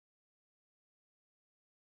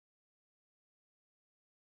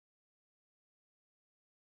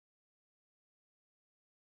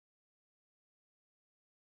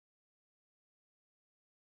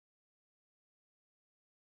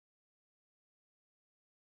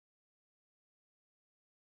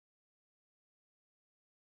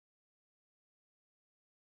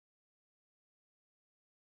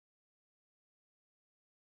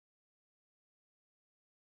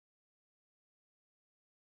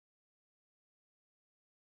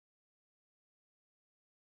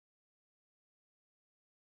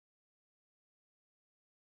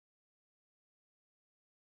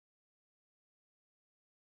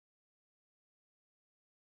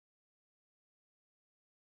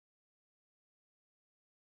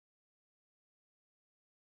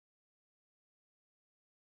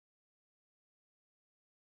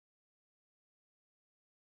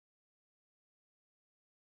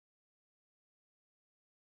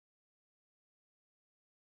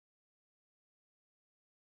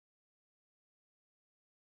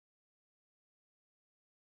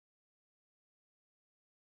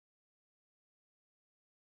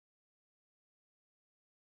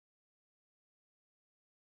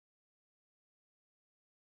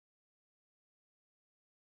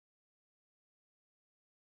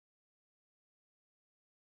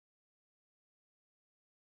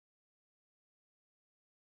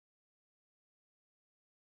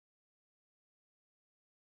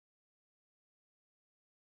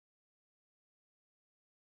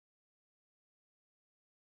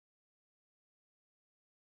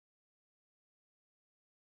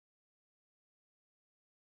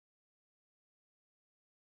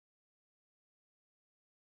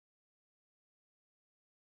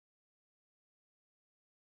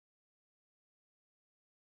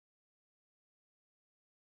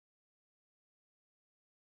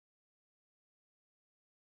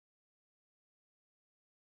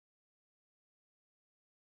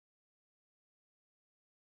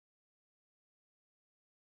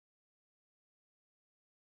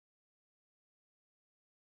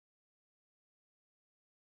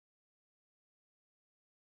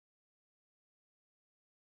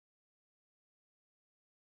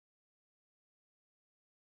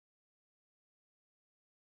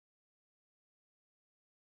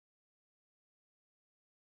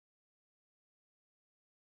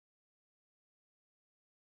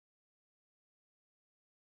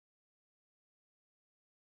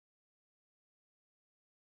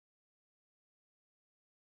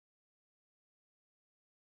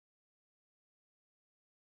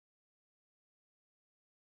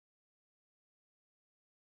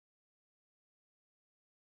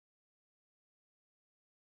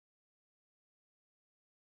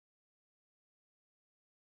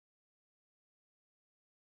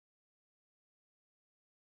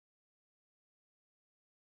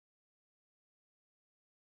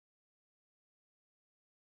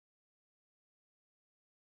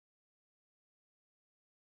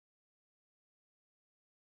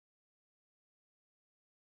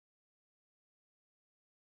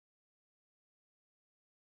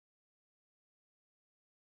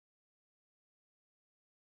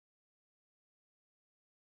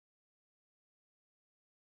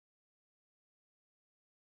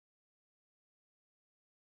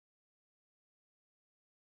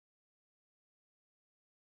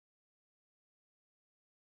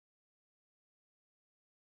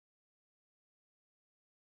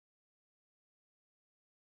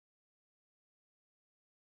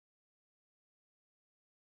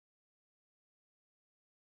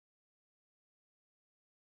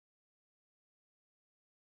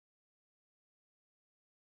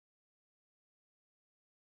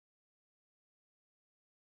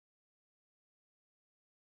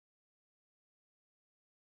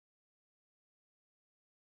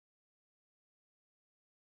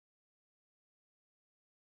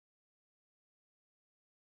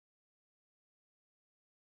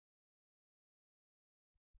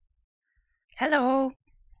Hello.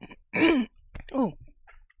 Oh,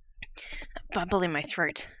 bubble in my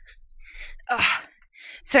throat. Ah,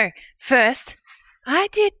 so first, I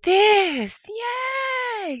did this.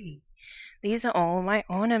 Yay! These are all my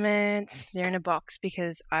ornaments. They're in a box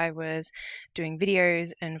because I was doing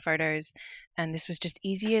videos and photos, and this was just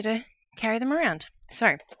easier to carry them around.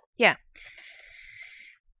 So, yeah,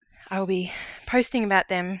 I will be posting about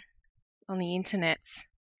them on the internets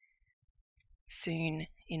soon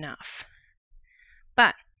enough.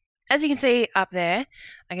 But as you can see up there,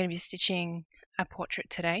 I'm going to be stitching a portrait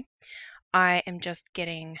today. I am just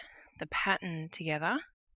getting the pattern together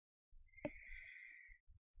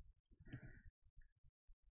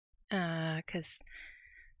because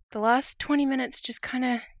the last 20 minutes just kind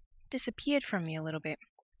of disappeared from me a little bit.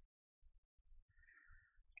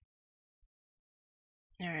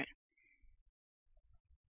 Alright.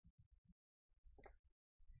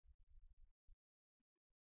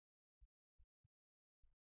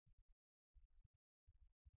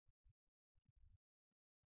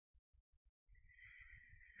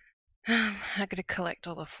 I gotta collect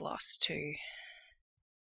all the floss too.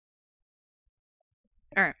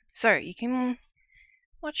 Alright, so you can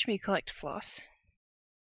watch me collect floss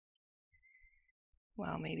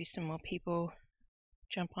while maybe some more people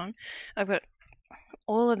jump on. I've got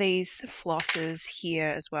all of these flosses here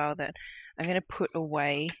as well that I'm going to put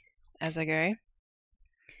away as I go.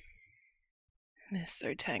 They're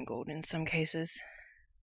so tangled in some cases.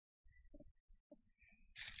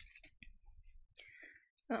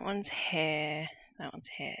 So that one's hair, that one's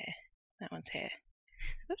hair, that one's hair.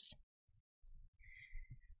 Oops.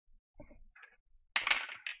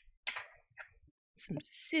 Some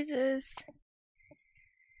scissors.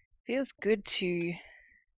 Feels good to...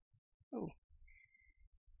 Oh,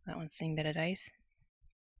 that one's seen better days.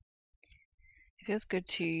 It feels good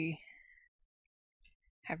to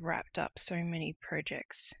have wrapped up so many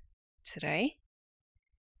projects today.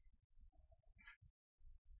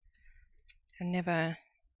 I've never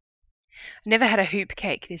had a hoop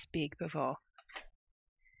cake this big before,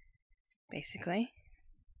 basically.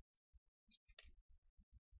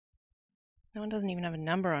 That one doesn't even have a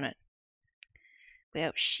number on it.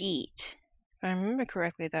 Well, sheet. If I remember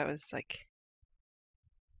correctly, that was like...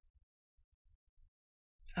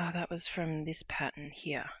 Oh, that was from this pattern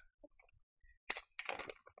here.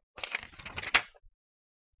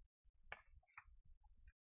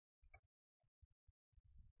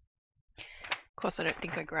 Of course, I don't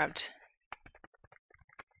think I grabbed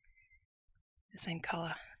the same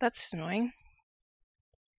colour. That's annoying.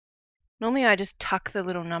 Normally I just tuck the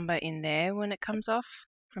little number in there when it comes off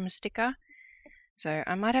from a sticker. So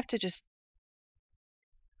I might have to just,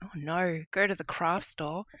 oh no, go to the craft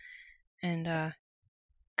store and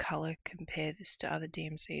colour compare this to other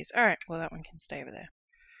DMCs. Alright, well that one can stay over there.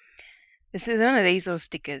 This is one of these little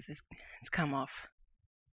stickers, it's come off.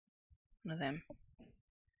 One of them.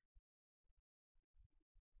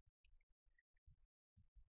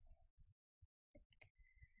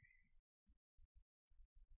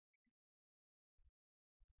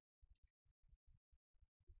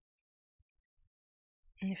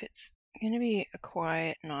 And if it's going to be a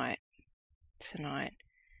quiet night tonight,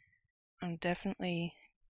 I'm definitely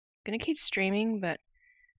going to keep streaming, but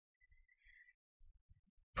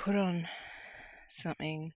put on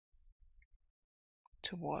something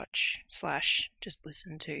to watch / just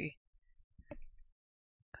listen to,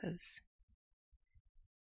 because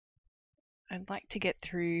I'd like to get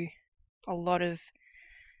through a lot of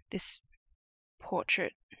this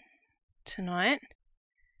portrait tonight,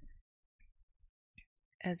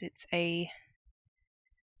 as it's a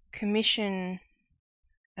commission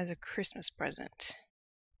as a Christmas present.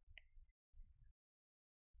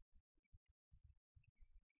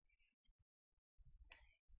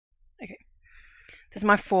 Okay, there's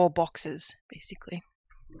my 4 boxes basically.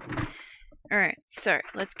 Alright, so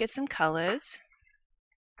let's get some colors.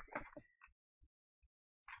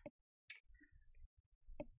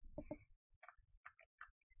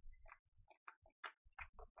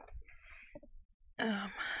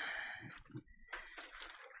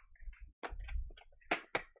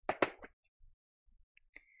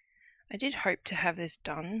 I did hope to have this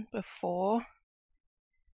done before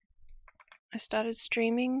I started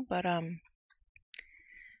streaming, but it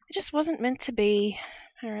just wasn't meant to be,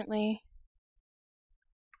 apparently.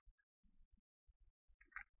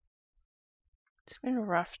 It's been a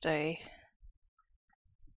rough day,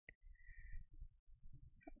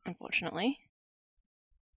 unfortunately.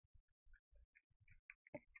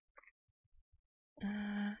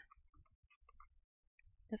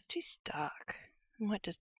 It's too stark. I might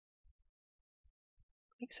just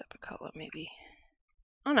mix up a colour, maybe.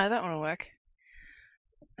 Oh no, that one will work.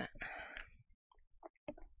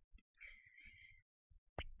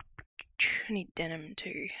 I need denim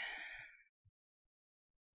too.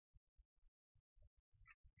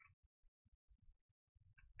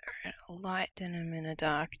 Alright, a light denim and a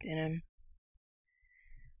dark denim.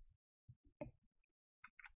 It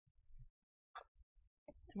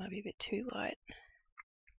might be a bit too light.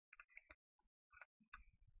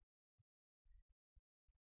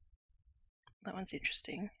 That one's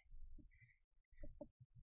interesting.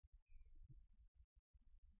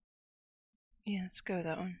 Yeah, let's go with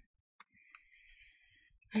that one.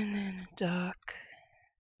 And then a dark.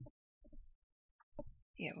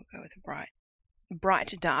 Yeah, we'll go with a bright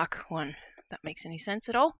to dark one, if that makes any sense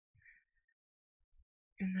at all.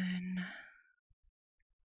 And then,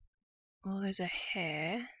 well, there's a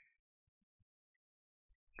hair.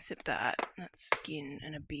 Except that's skin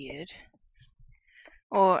and a beard.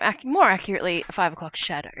 Or more accurately, a 5 o'clock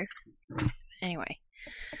shadow. Anyway.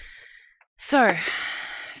 So,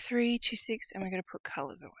 3, 2, 6, and we're going to put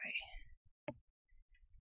colours away.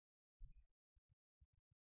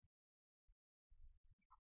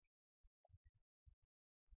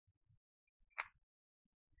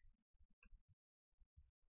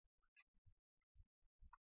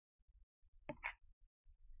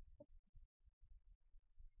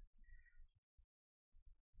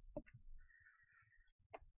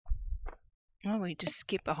 Oh, we just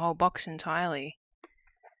skip a whole box entirely.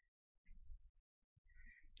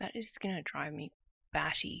 That is going to drive me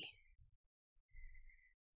batty.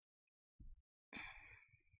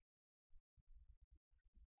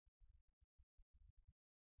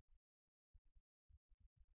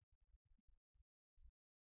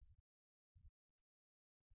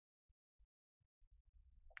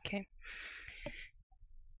 Okay.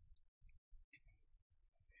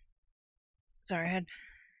 Sorry, I had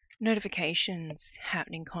notifications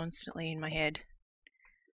happening constantly in my head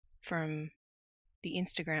from the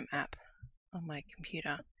Instagram app on my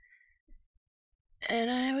computer.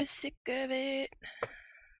 And I was sick of it.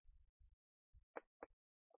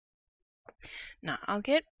 Nah, I'll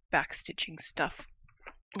get backstitching stuff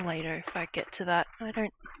later if I get to that. I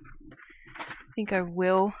don't think I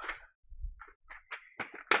will.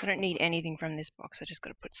 I don't need anything from this box, I just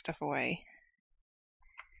gotta put stuff away.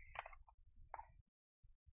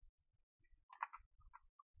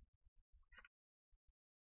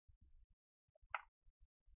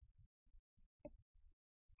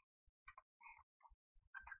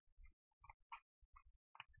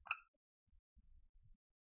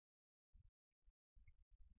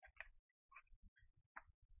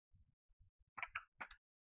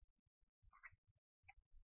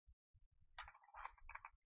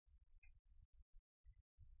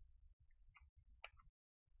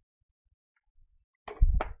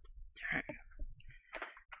 Alright.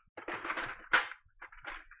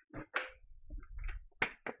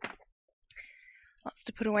 Lots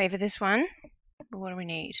to put away for this one. But what do we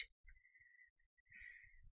need?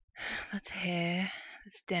 That's hair.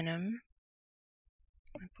 That's denim.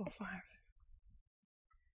 945.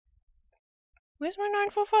 Where's my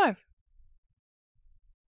 945?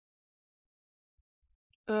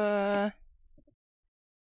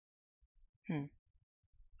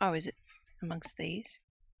 Oh, is it amongst these?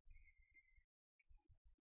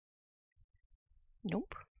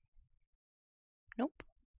 Nope. Nope.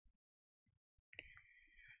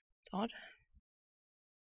 It's odd.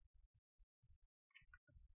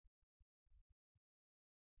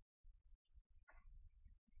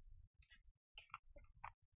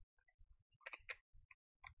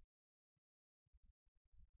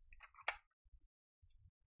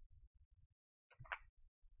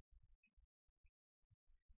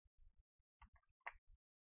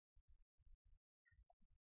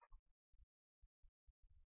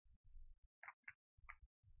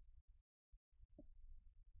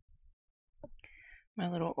 My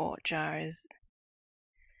little art jar is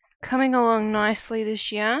coming along nicely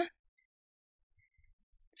this year.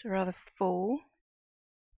 It's rather full,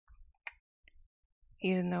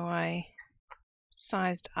 even though I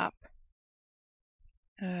sized up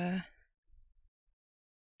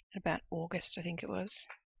about August, I think it was.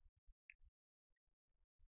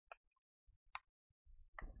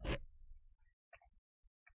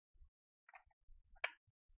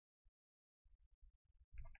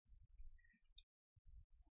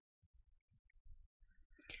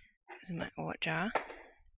 This is my art jar.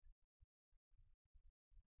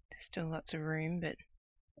 There's still lots of room, but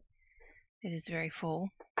it is very full.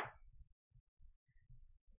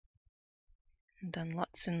 I've done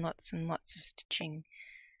lots and lots and lots of stitching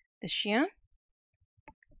this year.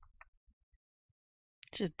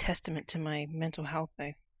 It's a testament to my mental health,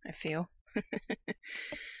 though, I feel.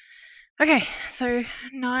 Okay, so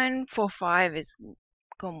 945 is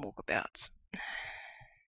gone walkabouts.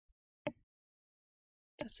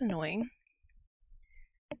 That's annoying.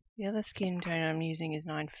 The other skin tone I'm using is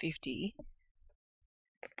 950.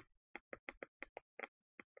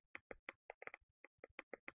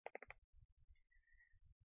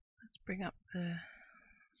 Let's bring up the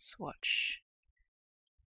swatch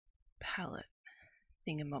palette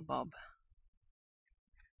thingamabob.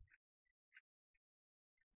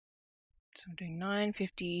 So I'm doing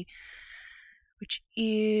 950, which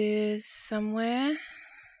is somewhere.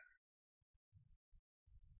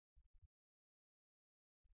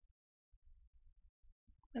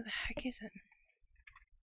 Where the heck is it?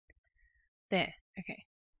 There, okay.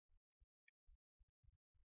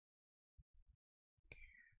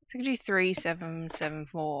 So I can do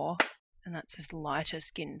 3774, and that's just lighter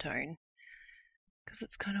skin tone. Because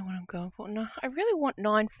that's kind of what I'm going for. No, I really want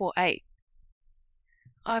 948.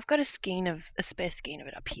 I've got a spare skein of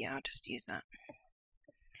it up here. I'll just use that.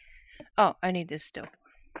 Oh, I need this still.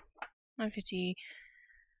 950.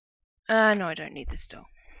 No, I don't need this still.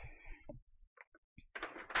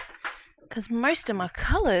 Because most of my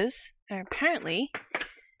colours are apparently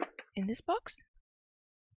in this box,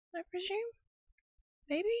 I presume?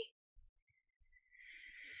 Maybe?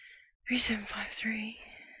 3753.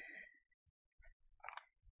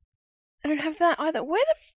 I don't have that either. Where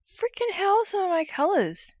the freaking hell are some of my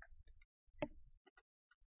colours?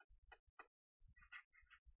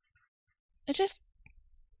 I just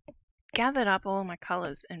gathered up all of my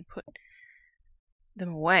colours and put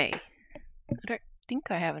them away. I don't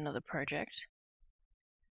think I have another project.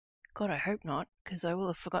 God, I hope not, because I will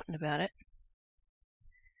have forgotten about it.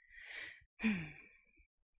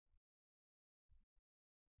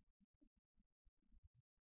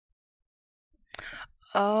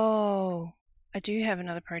 Oh, I do have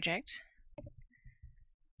another project.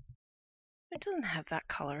 It doesn't have that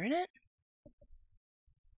colour in it.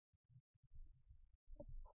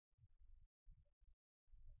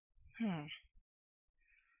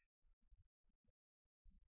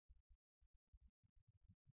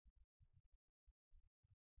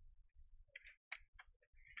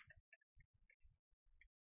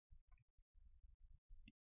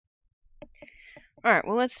 Alright,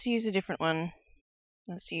 well let's use a different one.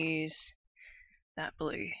 Let's use that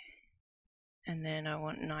blue. And then I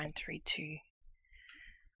want 932.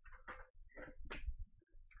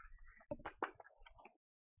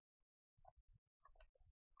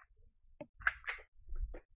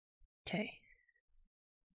 Okay.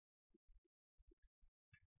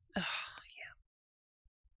 Oh, yeah.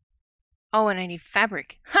 Oh, and I need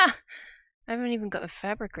fabric. Ha! I haven't even got the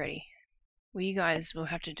fabric ready. Well, you guys will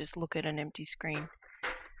have to just look at an empty screen.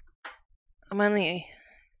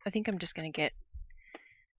 I think I'm just going to get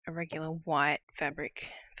a regular white fabric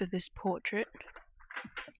for this portrait.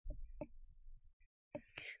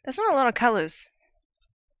 That's not a lot of colours.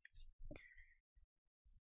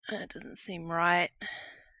 That doesn't seem right.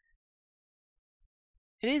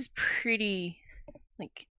 It is pretty,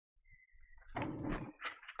 like,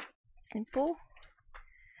 simple.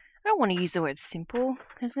 I don't want to use the word simple,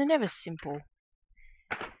 because they're never simple.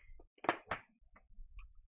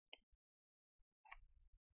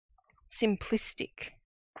 Simplistic.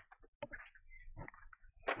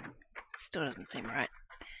 Still doesn't seem right.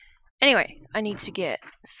 Anyway, I need to get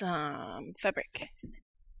some fabric.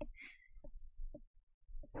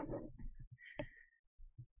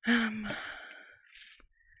 I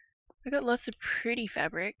got lots of pretty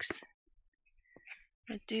fabrics.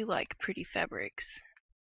 I do like pretty fabrics.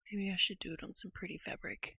 Maybe I should do it on some pretty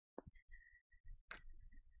fabric.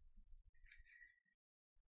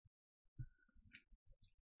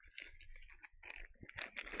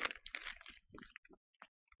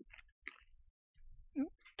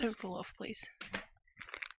 Don't fall off, please.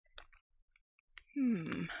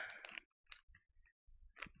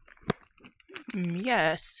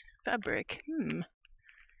 Yes, fabric.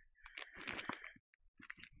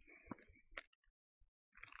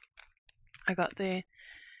 I got the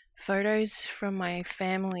photos from my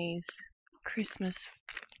family's Christmas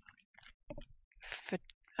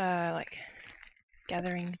like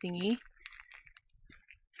gathering thingy.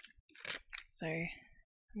 So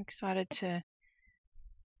I'm excited to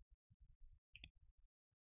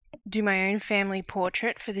do my own family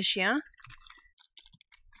portrait for this year,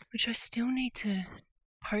 which I still need to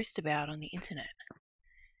post about on the internet.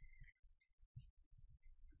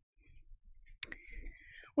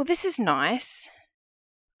 Well, this is nice.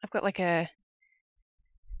 I've got like a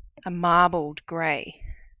marbled grey.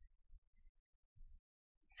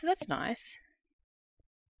 So that's nice.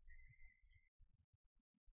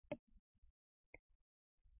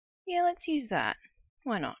 Yeah, let's use that.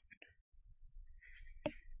 Why not?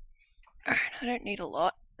 Alright, I don't need a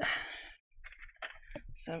lot.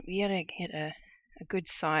 So we gotta get a good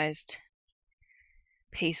sized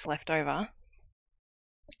piece left over.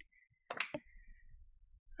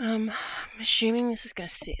 I'm assuming this is gonna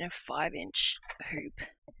sit in a 5-inch hoop.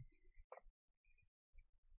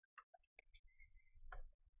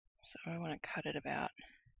 So I want to cut it about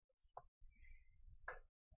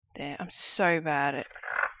there. I'm so bad at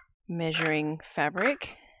measuring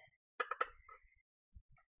fabric.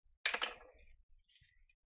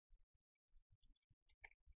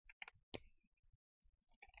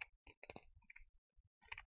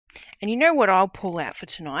 And you know what I'll pull out for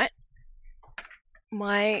tonight?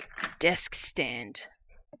 My desk stand.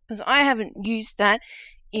 Because I haven't used that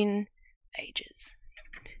in ages.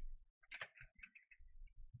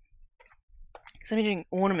 Because I've been doing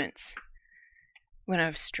ornaments when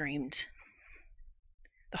I've streamed.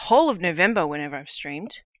 The whole of November whenever I've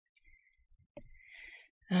streamed.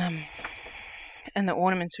 And the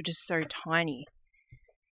ornaments were just so tiny.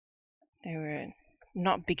 They were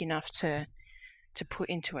not big enough to put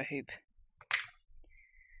into a hoop.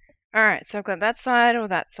 Alright, so I've got that side or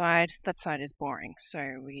that side. That side is boring,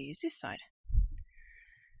 so we use this side.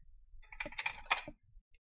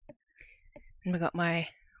 And we've got my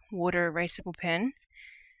water erasable pen.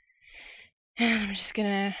 And I'm just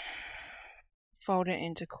gonna fold it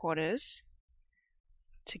into quarters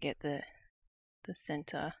to get the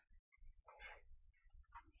center.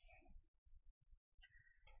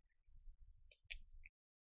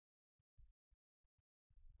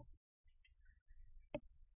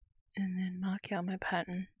 And then mark out my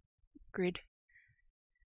pattern grid.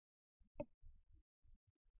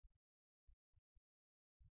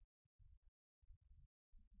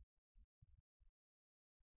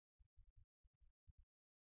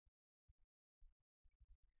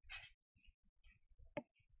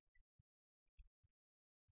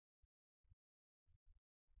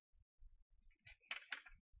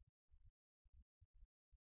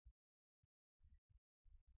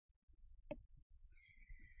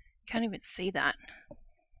 Can't even see that.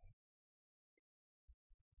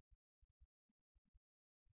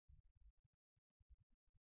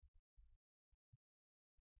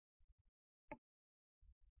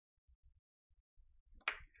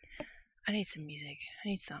 I need some music. I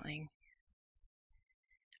need something.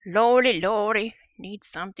 Lordy, lordy, need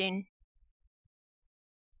something.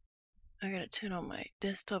 I gotta turn on my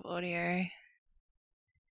desktop audio.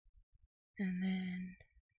 And then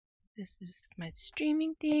this is my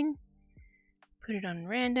streaming thing. Put it on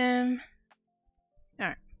random.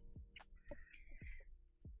 Alright.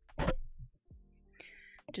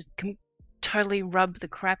 Just totally rub the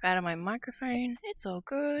crap out of my microphone. It's all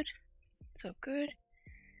good. It's all good.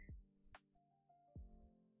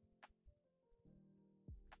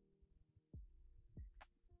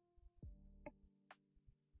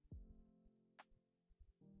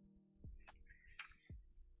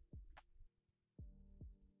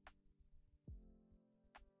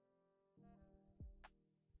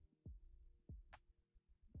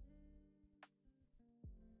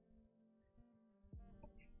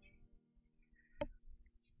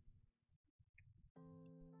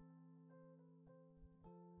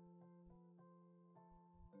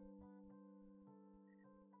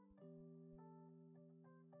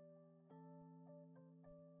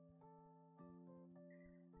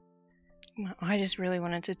 I just really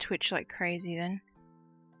wanted to twitch like crazy then.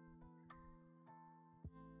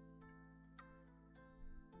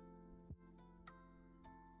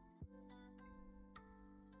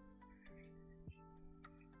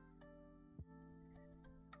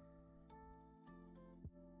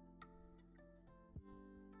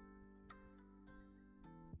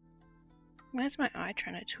 Where's my eye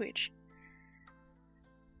trying to twitch?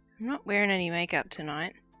 I'm not wearing any makeup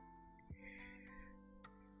tonight.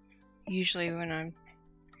 Usually when I've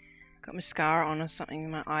got mascara on or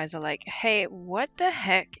something, my eyes are like, hey, what the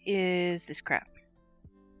heck is this crap?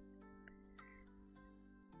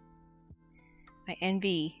 I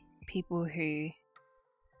envy people who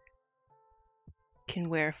can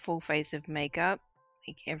wear a full face of makeup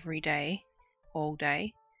like every day, all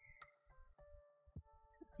day.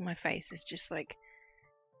 So my face is just like,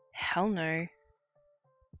 hell no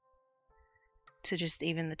to just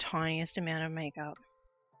even the tiniest amount of makeup.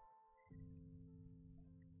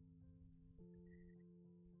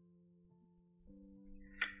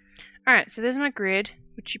 Alright, so there's my grid,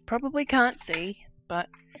 which you probably can't see, but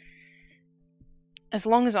as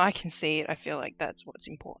long as I can see it, I feel like that's what's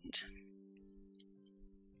important.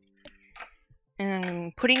 And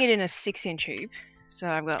I'm putting it in a 6-inch hoop, so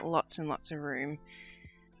I've got lots and lots of room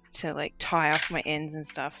to like tie off my ends and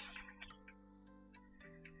stuff.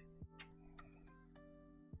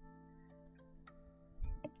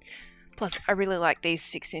 Plus, I really like these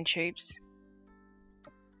 6-inch hoops.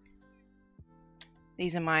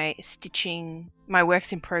 These are my stitching, my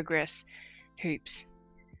works in progress hoops.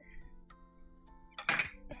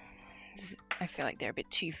 I feel like they're a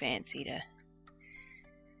bit too fancy to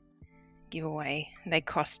give away. They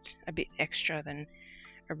cost a bit extra than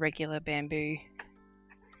a regular bamboo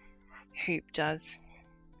hoop does.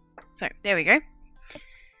 So there we go.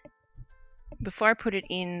 Before I put it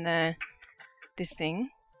in this thing,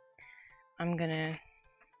 I'm gonna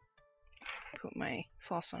put my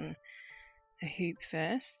floss on a hoop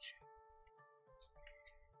first.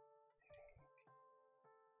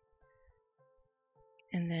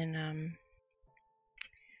 And then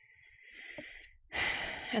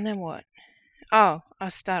what? Oh, I'll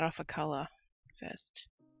start off a colour first.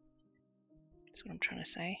 That's what I'm trying to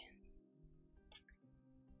say.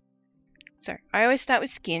 So, I always start with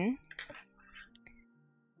skin.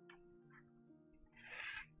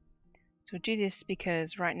 So we'll do this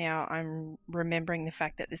because right now I'm remembering the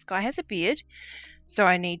fact that this guy has a beard, so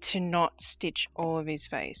I need to not stitch all of his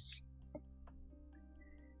face.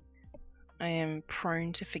 I am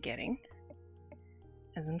prone to forgetting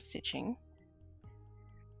as I'm stitching.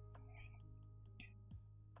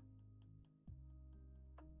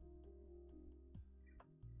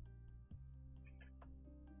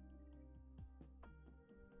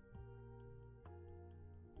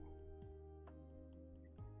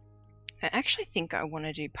 I actually think I want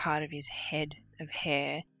to do part of his head of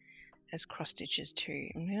hair as cross stitches too.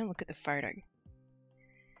 I'm going to look at the photo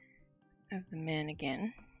of the man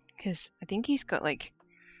again, because I think he's got like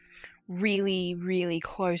really, really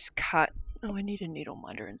close cut. Oh, I need a needle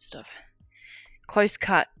minder and stuff. Close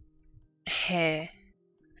cut hair,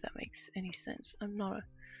 if that makes any sense. I'm not a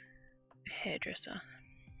hairdresser.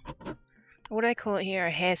 What do they call it here?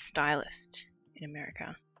 A hair stylist in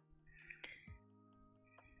America.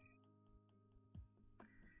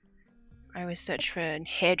 I always search for a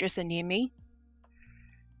hairdresser near me,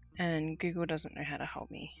 and Google doesn't know how to help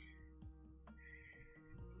me.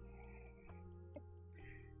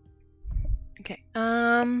 Okay,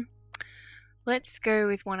 let's go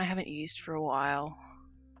with one I haven't used for a while.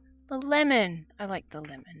 The lemon! I like the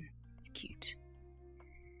lemon. It's cute.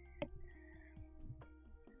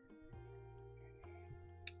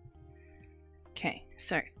 Okay,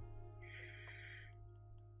 so.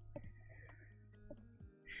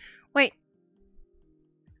 Wait.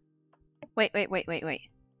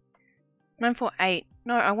 948.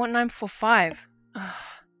 No, I want 945. Ugh.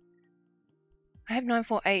 I have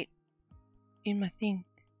 948 in my thing.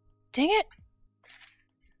 Dang it!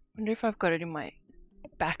 Wonder if I've got it in my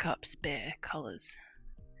backup spare colours.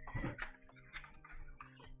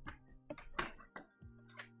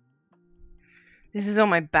 This is all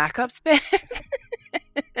my backup spares?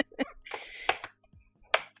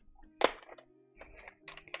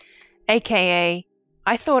 AKA,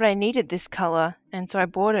 I thought I needed this colour, and so I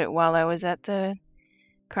bought it while I was at the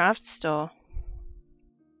craft store.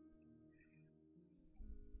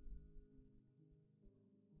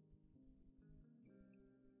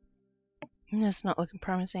 That's not looking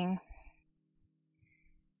promising.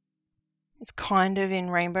 It's kind of in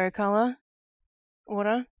rainbow colour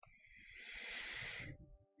order.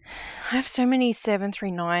 I have so many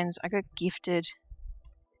 739s. I got gifted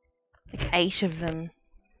like 8 of them.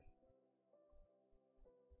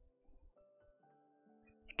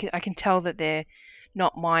 I can tell that they're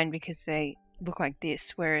not mine because they look like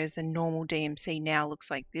this, whereas the normal DMC now looks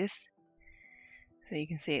like this. So you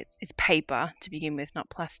can see it's paper to begin with, not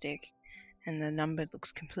plastic, and the number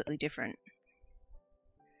looks completely different.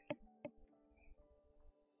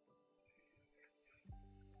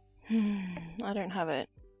 I don't have it.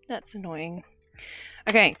 That's annoying.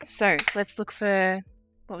 Okay, so let's look for,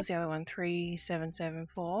 what was the other one?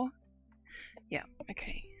 3774? Yeah,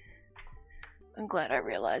 okay. I'm glad I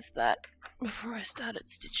realized that before I started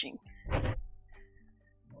stitching.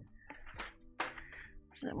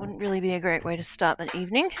 So that wouldn't really be a great way to start the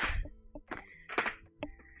evening.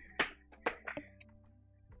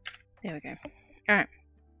 There we go. Alright.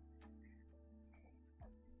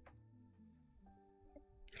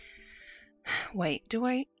 Wait, do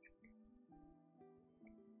I...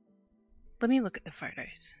 Let me look at the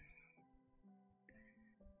photos.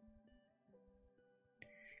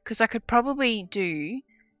 Because I could probably do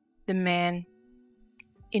the man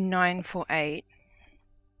in 948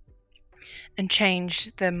 and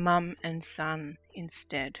change the mum and son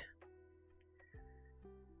instead.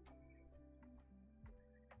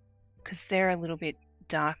 Because they're a little bit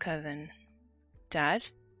darker than Dad.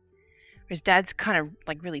 Whereas Dad's kind of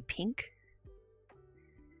like really pink.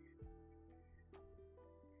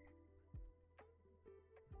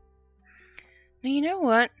 Now, you know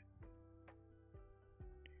what?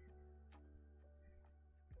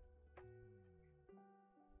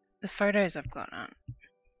 The photos I've got aren't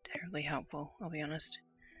terribly helpful, I'll be honest.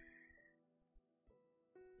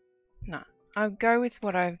 No, I'll go with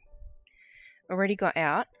what I've already got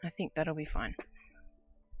out. I think that'll be fine.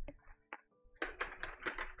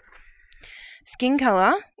 Skin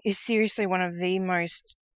color is seriously one of the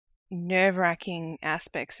most nerve-wracking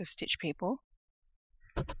aspects of Stitch People.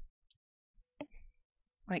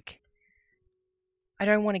 Like, I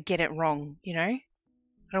don't want to get it wrong, you know? I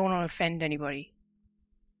don't want to offend anybody.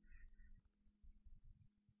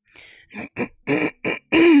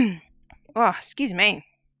 Oh, excuse me.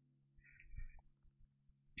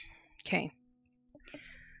 Okay.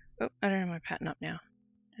 Oh, I don't have my pattern up now.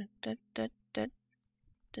 There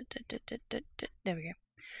we go.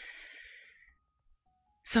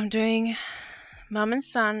 So I'm doing Mum and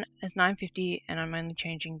Son as 950, and I'm only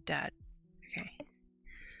changing Dad. Okay.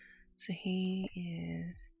 So he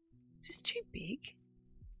is this too big?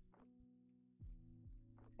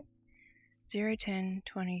 0, 10,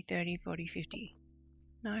 20, 30, 40, 50.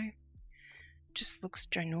 No. Just looks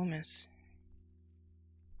ginormous.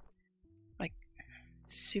 Like,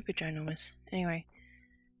 super ginormous. Anyway.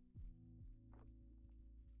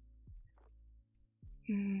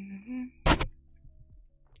 So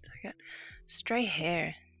I got stray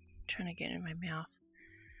hair trying to get in my mouth.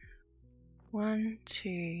 1,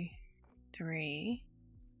 2, 3.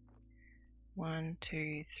 1,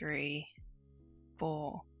 2, 3,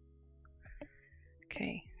 4.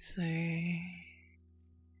 Okay, so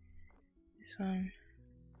this one.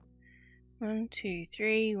 1, 2,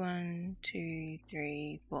 3, 1, 2,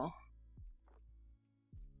 3, 4.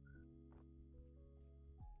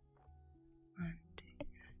 1, 2,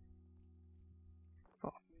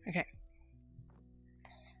 4. Okay.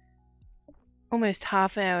 Almost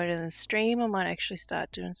half an hour into the stream. I might actually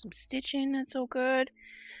start doing some stitching. That's all good.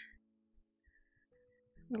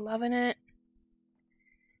 Loving it.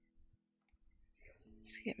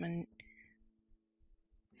 Just get my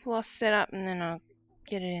floss set up and then I'll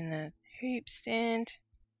get it in the hoop stand.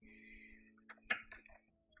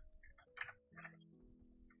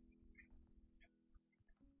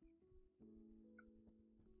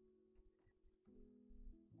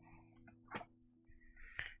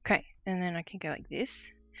 Okay, and then I can go like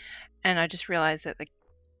this. And I just realized that the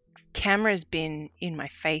camera's been in my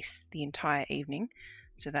face the entire evening,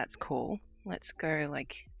 so that's cool. Let's go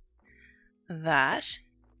like that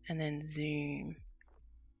and then zoom.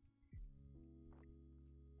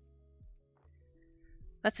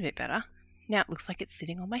 That's a bit better. Now it looks like it's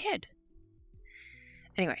sitting on my head.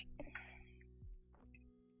 Anyway.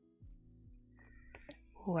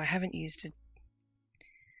 Oh, I haven't used a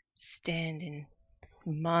stand in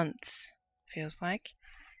months, feels like.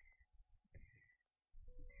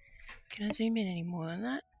 Can I zoom in any more than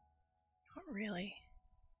that? Not really.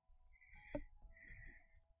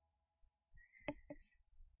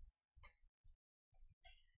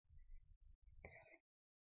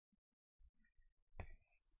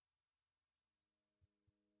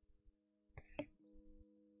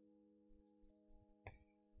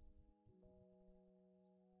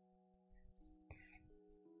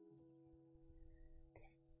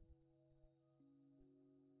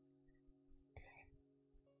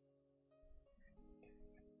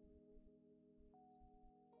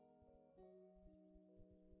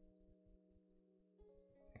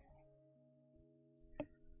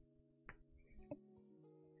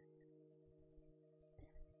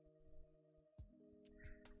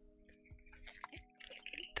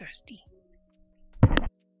 Thirsty.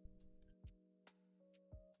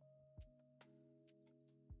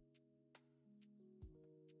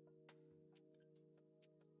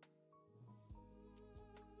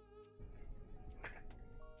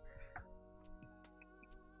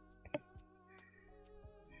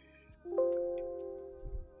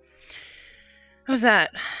 Who's that?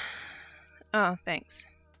 Oh, thanks.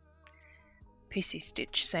 PC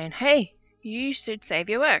Stitch saying, hey, you should save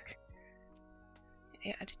your work.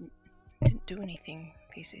 Yeah, I didn't do anything,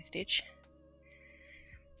 PC Stitch.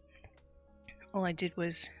 All I did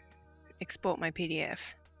was export my PDF.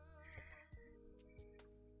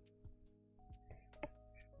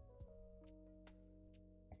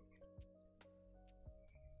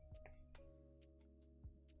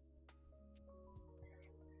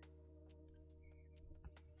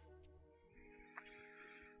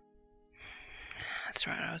 That's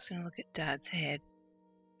right, I was going to look at Dad's head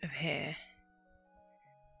of hair.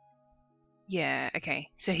 Yeah, okay.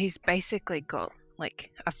 So he's basically got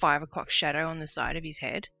like a 5 o'clock shadow on the side of his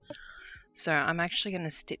head. So I'm actually going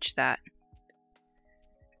to stitch that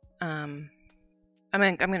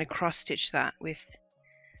I'm going to cross stitch that with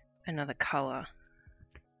another colour.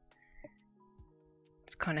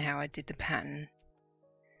 It's kind of how I did the pattern.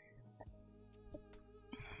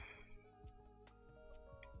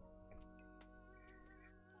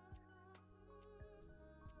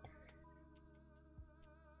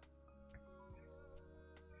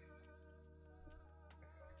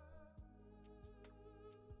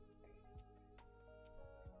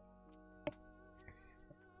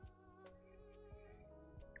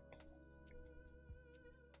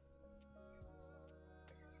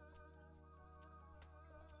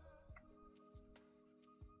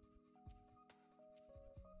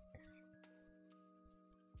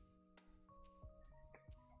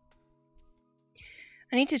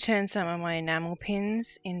 I need to turn some of my enamel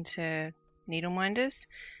pins into needle minders.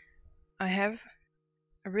 I have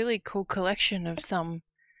a really cool collection of some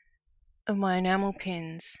of my enamel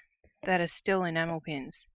pins that are still enamel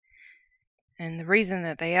pins. And the reason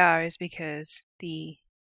that they are is because the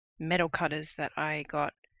metal cutters that I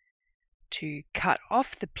got to cut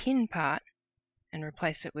off the pin part and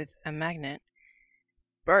replace it with a magnet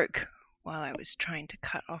broke while I was trying to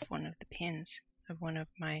cut off one of the pins of one of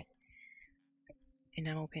my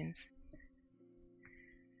enamel pins.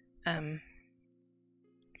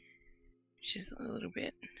 Which is a little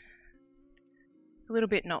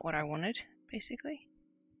bit not what I wanted, basically.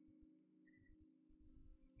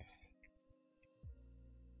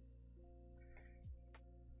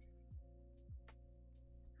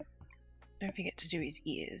 Don't forget to do his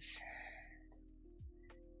ears.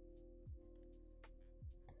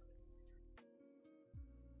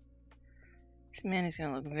 This man is going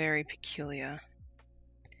to look very peculiar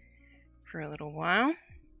for a little while.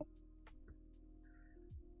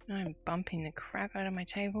 I'm bumping the crap out of my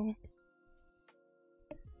table.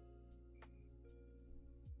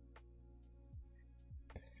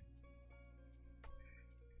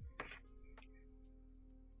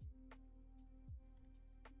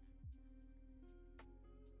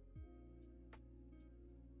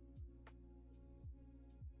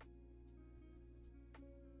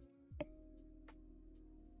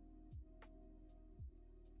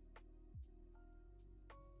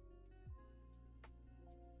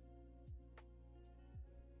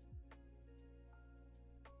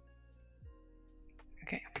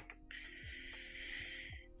 Okay.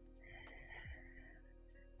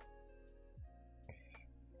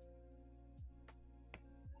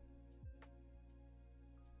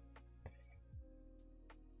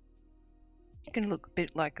 It's going to look a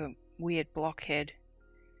bit like a weird blockhead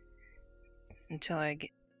until I get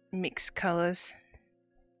mixed colours.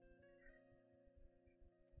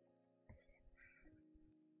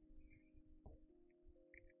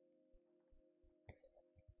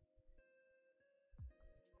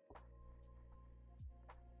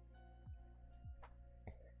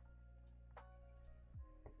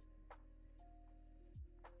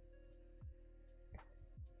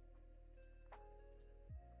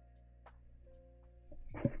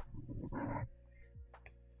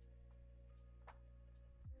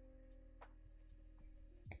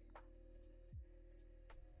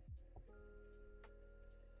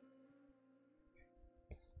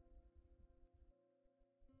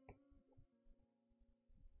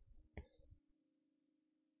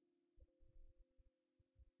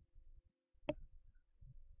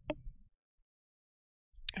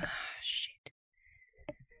 Ah, shit.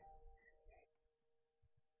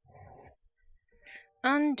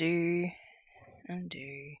 Undo.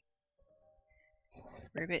 Undo.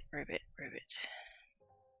 Ribbit, ribbit, ribbit.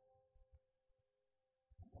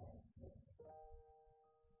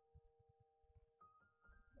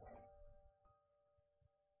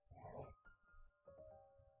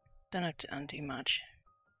 Don't have to undo much.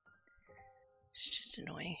 It's just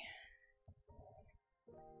annoying.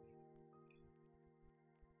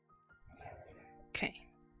 Okay,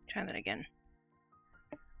 try that again.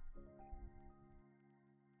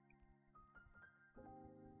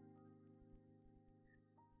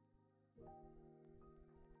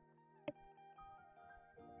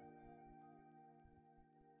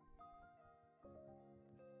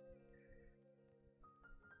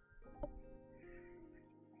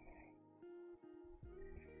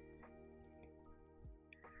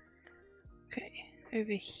 Okay,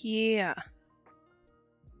 over here.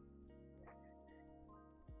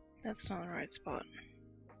 That's not the right spot.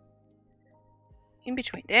 In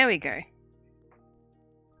between. There we go.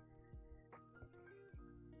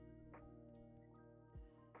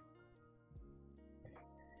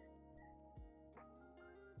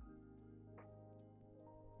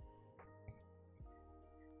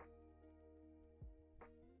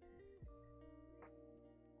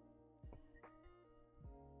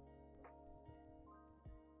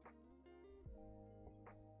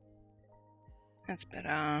 That's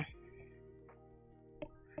better.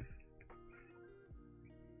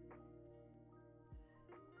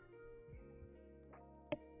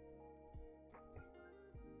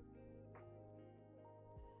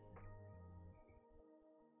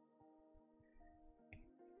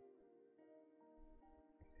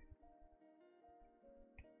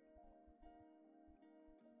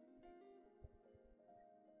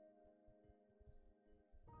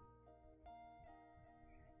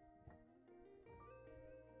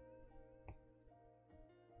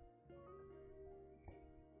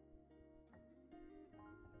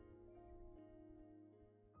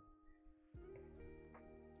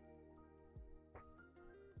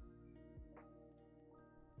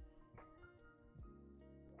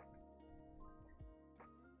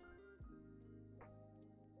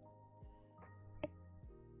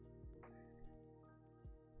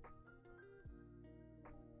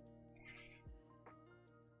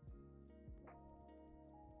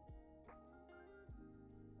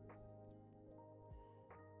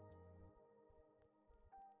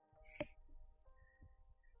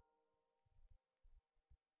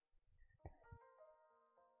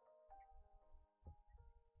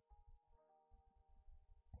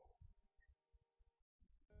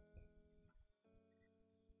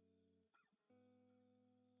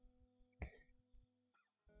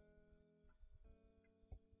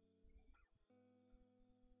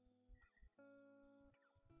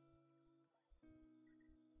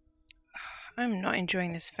 I'm not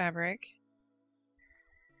enjoying this fabric.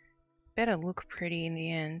 Better look pretty in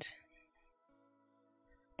the end.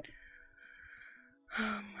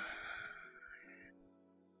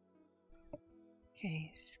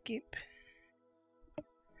 Okay, skip.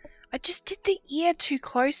 I just did the ear too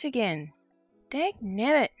close again.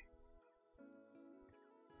 Dagnabbit.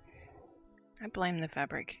 I blame the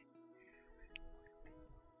fabric.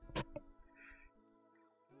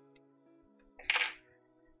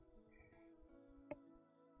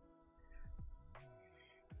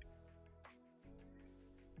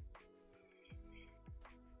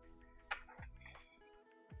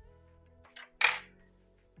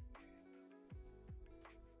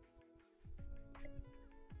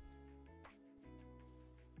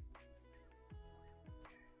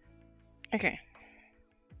 Okay.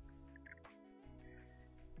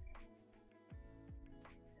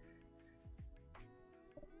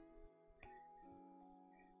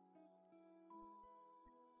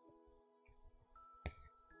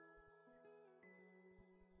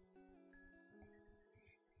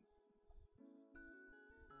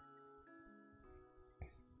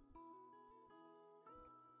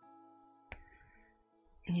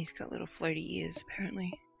 He's got little floaty ears,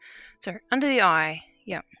 apparently. So, under the eye.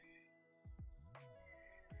 Yep.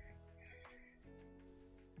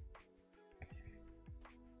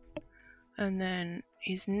 And then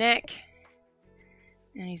his neck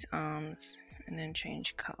and his arms, and then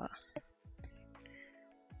change color.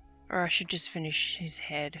 Or I should just finish his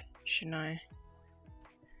head, shouldn't I?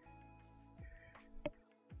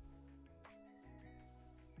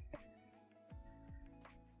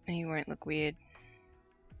 And he won't look weird.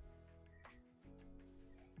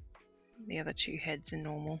 The other two heads are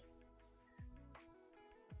normal.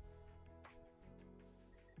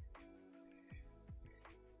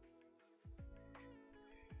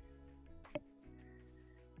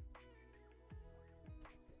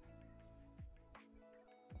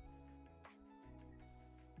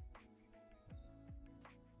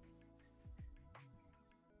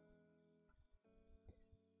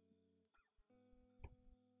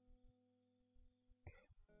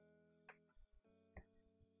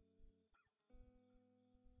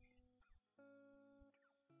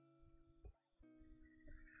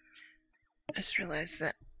 I just realised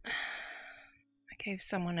that I gave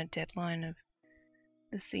someone a deadline of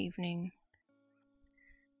this evening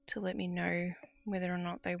to let me know whether or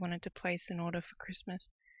not they wanted to place an order for Christmas.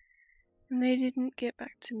 And they didn't get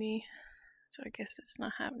back to me, so I guess it's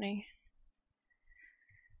not happening.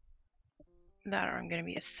 That or I'm going to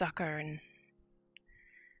be a sucker in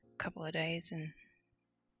a couple of days and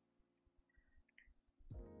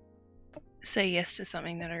say yes to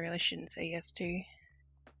something that I really shouldn't say yes to.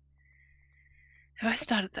 Have I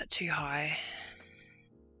started that too high?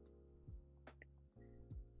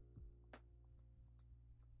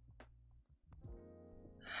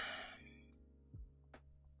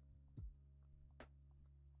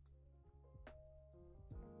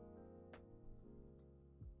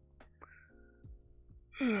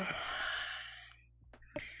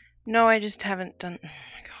 No, I just haven't done... Oh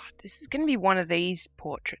my god, this is going to be one of these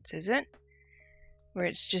portraits, is it? Where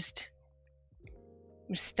it's just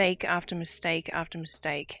mistake after mistake after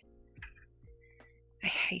mistake. I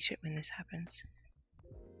hate it when this happens.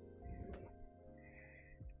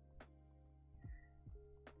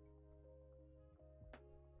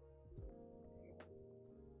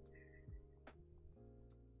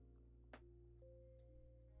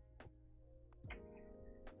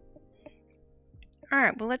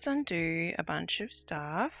 Alright, well let's undo a bunch of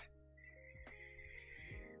stuff.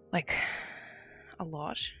 Like, a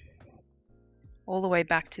lot. All the way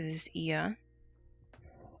back to this ear.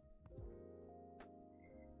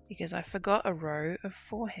 Because I forgot a row of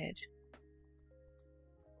forehead.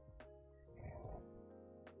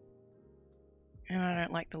 And I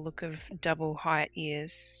don't like the look of double height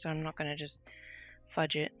ears, so I'm not going to just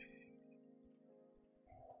fudge it.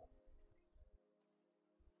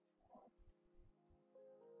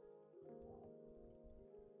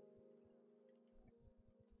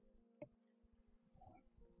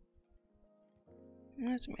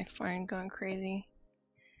 That's my phone going crazy.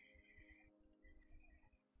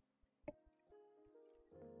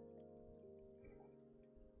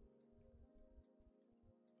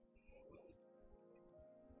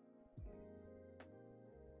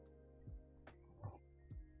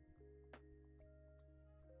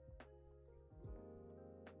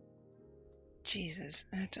 Jesus,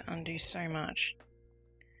 I have to undo so much.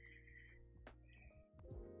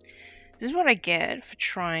 This is what I get for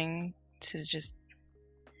trying to just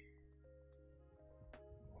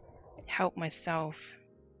help myself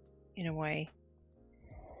in a way.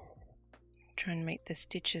 Try and make the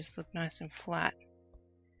stitches look nice and flat.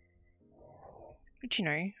 Which, you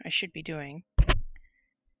know, I should be doing.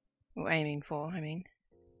 Or aiming for, I mean.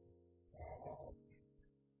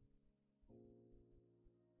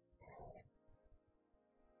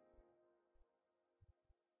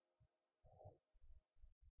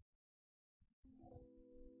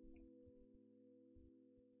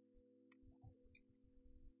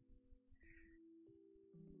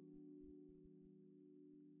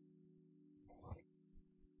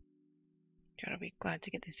 Gotta be glad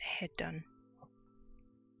to get this head done.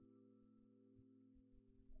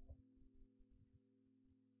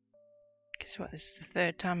 Guess what, this is the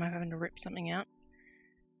third time I'm having to rip something out.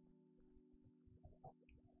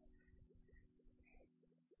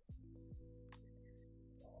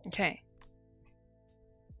 Okay.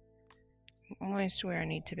 I'm almost where I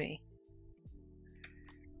need to be.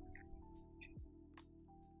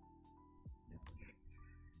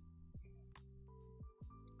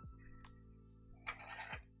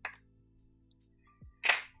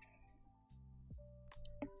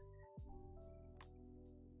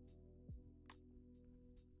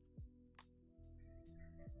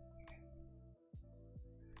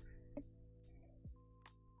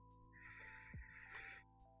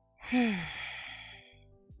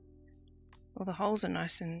 Well, the holes are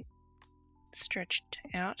nice and stretched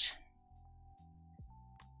out.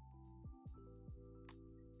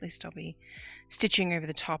 At least I'll be stitching over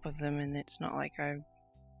the top of them, and it's not like I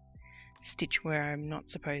stitch where I'm not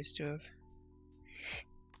supposed to have.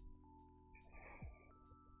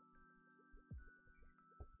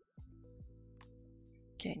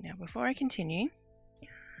 Okay, now before I continue,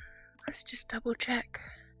 let's just double check.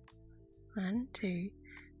 1, 2,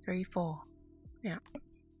 3, 4. Yeah.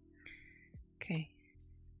 Okay.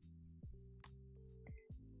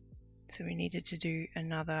 So we needed to do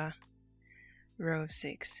another row of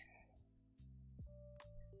 6.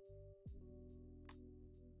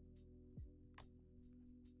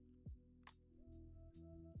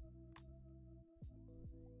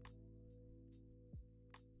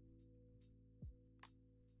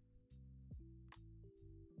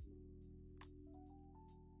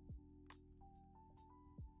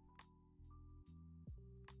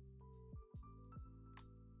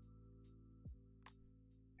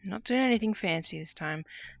 I'm not doing anything fancy this time. I'm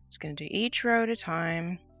just going to do each row at a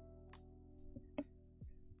time.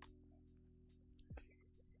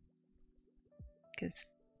 Because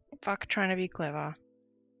fuck trying to be clever.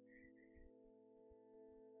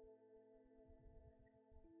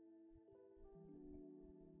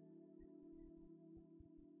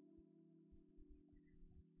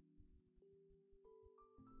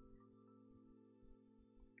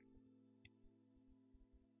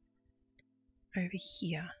 Over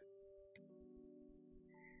here.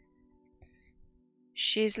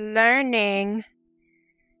 She's learning.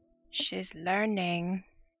 She's learning.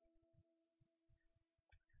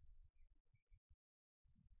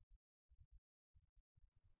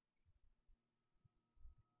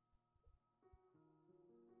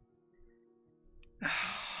 Oh,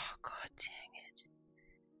 god dang it.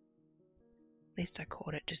 At least I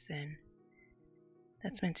caught it just then.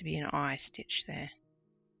 That's meant to be an eye stitch there.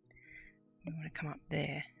 I'm going to come up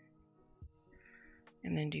there.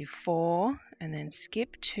 and then do 4, and then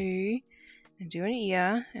skip 2, and do an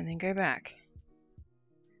ear, and then go back.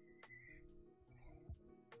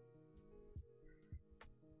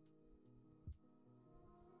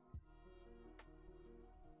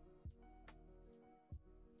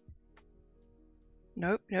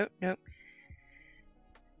 Nope, nope, nope.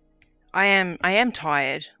 I am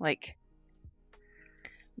tired. Like,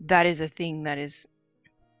 that is a thing that is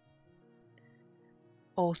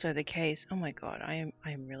also the case. Oh my god, I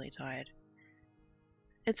am really tired.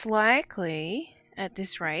 It's likely, at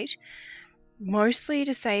this rate, mostly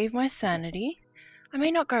to save my sanity. I may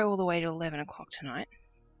not go all the way to 11 o'clock tonight.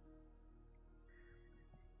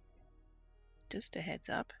 Just a heads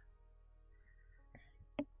up.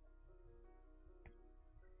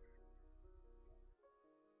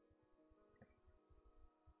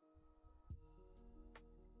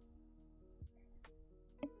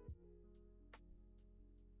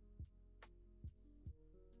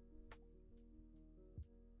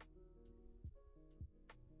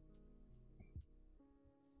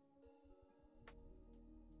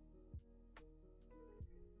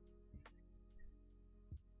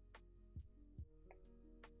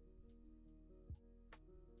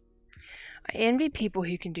 I envy people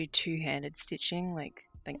who can do two-handed stitching like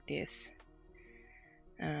this.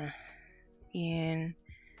 In,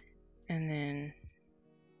 and then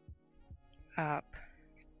up,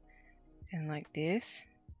 and like this.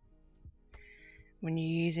 When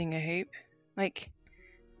you're using a hoop, like,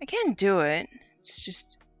 I can do it. It's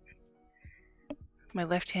just my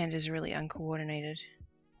left hand is really uncoordinated.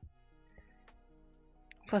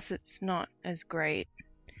 Plus, it's not as great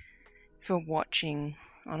for watching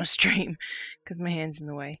on a stream because my hand's in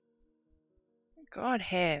the way. God,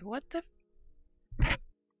 hair. What the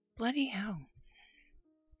bloody hell?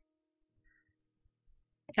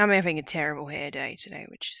 I'm having a terrible hair day today,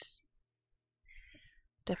 which is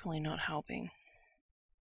definitely not helping.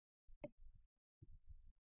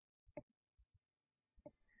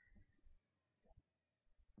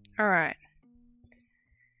 Alright.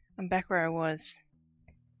 I'm back where I was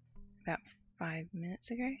about 5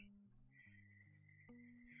 minutes ago.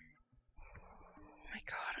 Oh my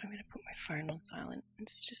god, I'm gonna put my phone on silent.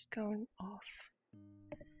 It's just going off.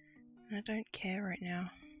 And I don't care right now.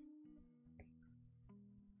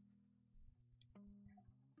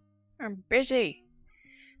 I'm busy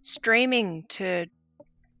streaming to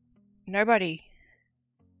nobody.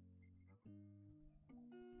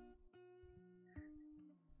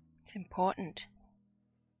 It's important.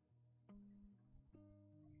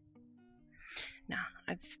 Nah,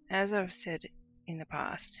 as I've said in the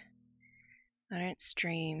past, I don't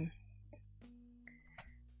stream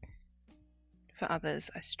for others,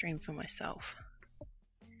 I stream for myself.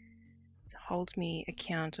 It holds me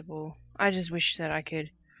accountable. I just wish that I could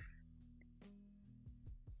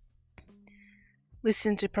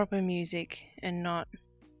listen to proper music and not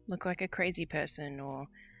look like a crazy person, or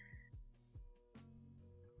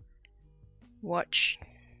watch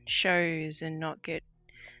shows and not get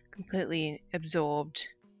completely absorbed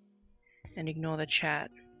and ignore the chat.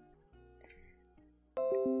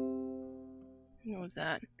 What was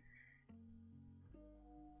that?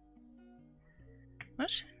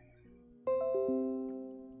 What?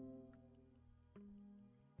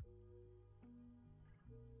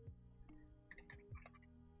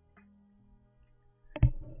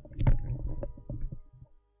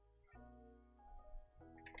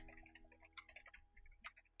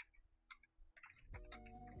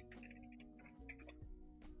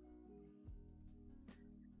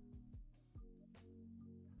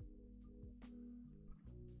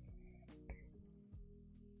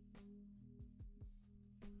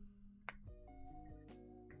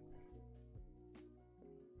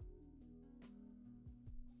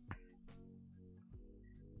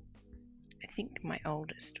 I think my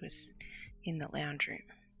oldest was in the lounge room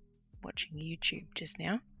watching YouTube just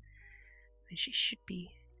now, and she should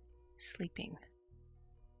be sleeping.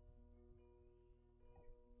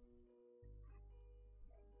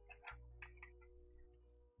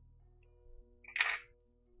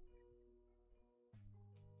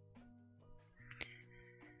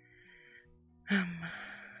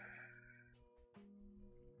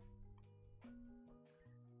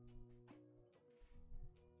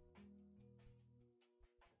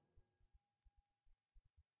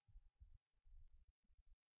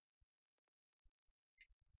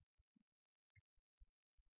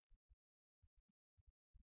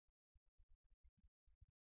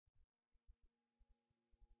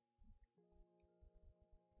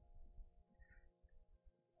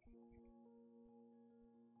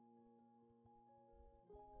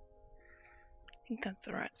 I think that's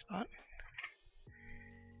the right spot.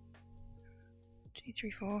 2,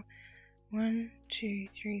 3, 4. 1, 2,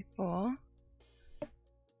 3, 4.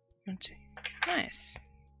 1, 2. Nice.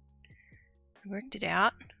 I worked it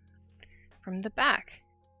out from the back.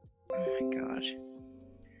 Oh my god.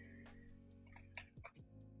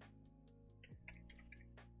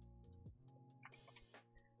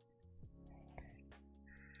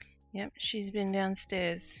 Yep, she's been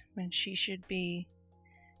downstairs when she should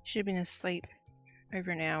have been asleep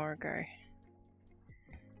over an hour ago.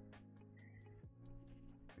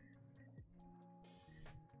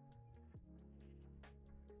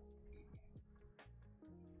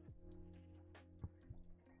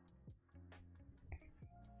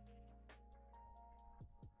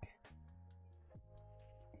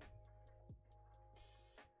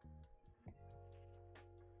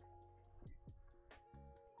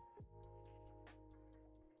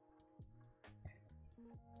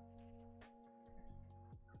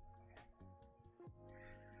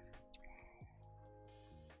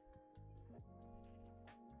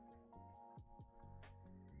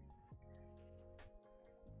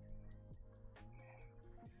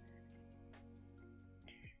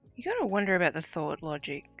 You gotta wonder about the thought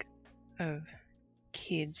logic of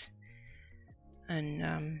kids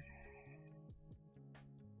and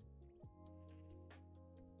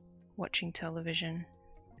watching television.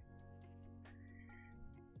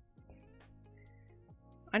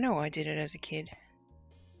 I know I did it as a kid.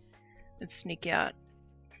 I'd sneak out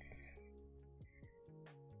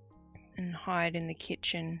and hide in the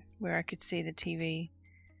kitchen where I could see the TV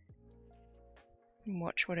and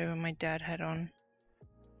watch whatever my dad had on.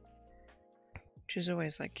 Which was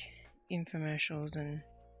always like infomercials and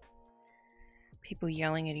people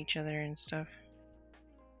yelling at each other and stuff.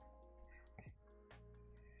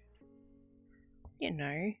 You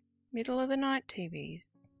know, middle of the night TV.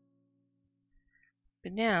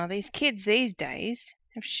 But now, these kids these days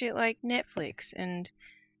have shit like Netflix and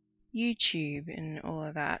YouTube and all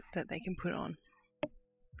of that they can put on.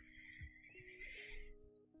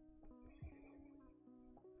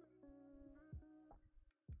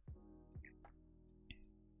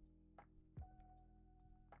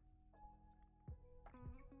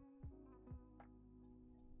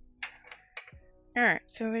 Alright,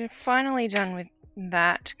 so we're finally done with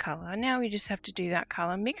that colour. Now we just have to do that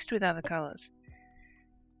colour mixed with other colours.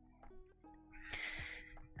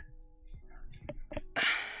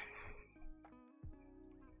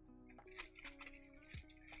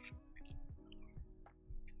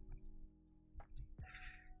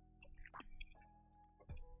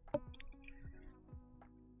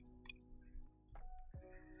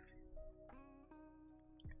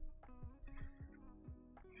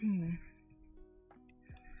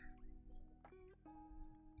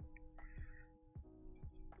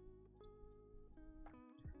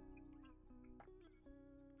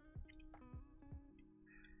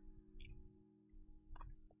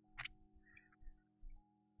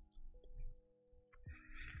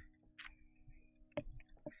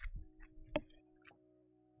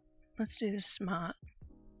 Let's do this smart.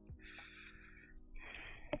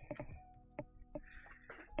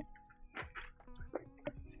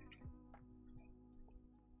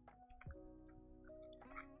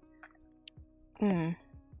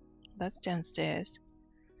 That's downstairs.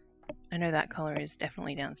 I know that colour is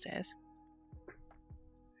definitely downstairs.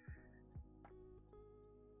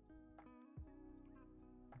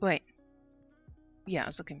 Wait. Yeah, I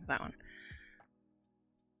was looking for that one.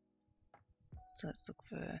 So let's look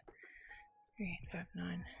for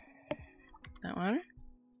 3859. That one.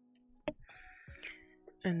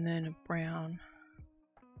 And then a brown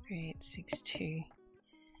 3862.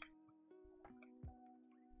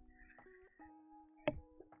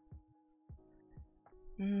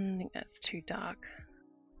 I think that's too dark.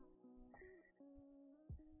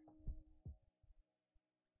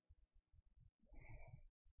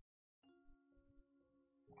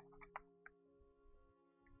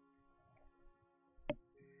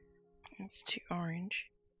 It's too orange.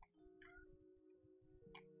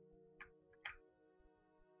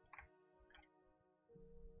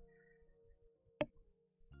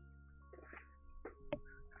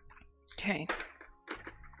 Okay.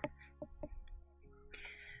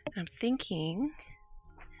 I'm thinking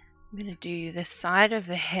I'm going to do the side of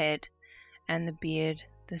the head and the beard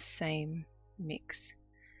the same mix.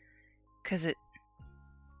 Because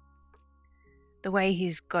the way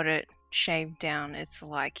he's got it shaved down, it's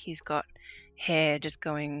like he's got hair just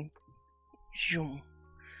going zoom.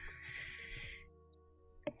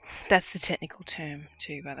 That's the technical term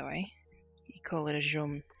too, by the way. You call it a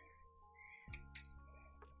zoom.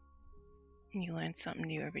 You learn something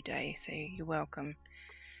new every day, so you're welcome,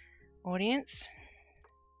 audience.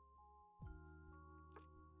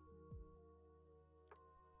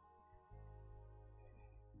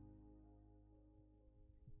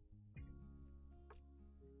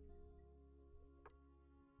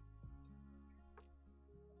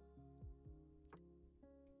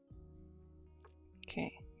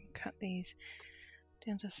 Okay, cut these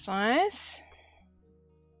down to size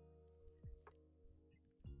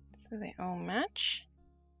so they all match.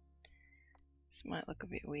 This might look a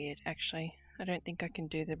bit weird actually. I don't think I can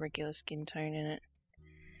do the regular skin tone in it.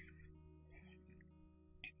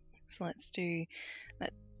 So let's do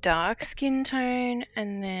that dark skin tone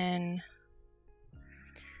and then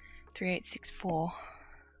 3864.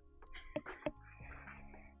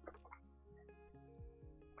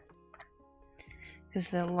 Because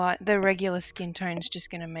the regular skin tone is just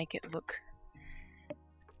going to make it look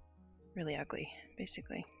really ugly,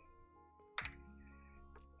 basically.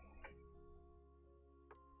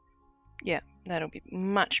 Yeah, that'll be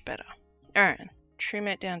much better. Alright, trim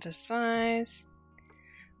it down to size.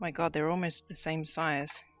 My god, they're almost the same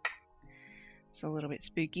size. It's a little bit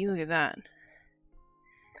spooky, look at that.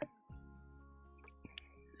 I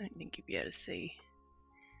don't think you'll be able to see.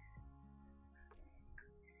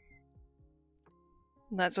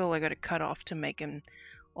 That's all I got to cut off to make them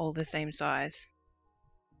all the same size.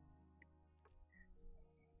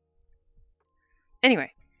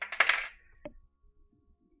 Anyway.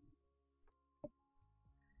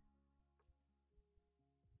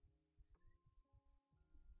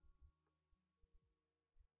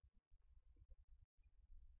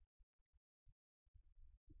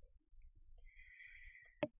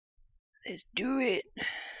 Let's do it.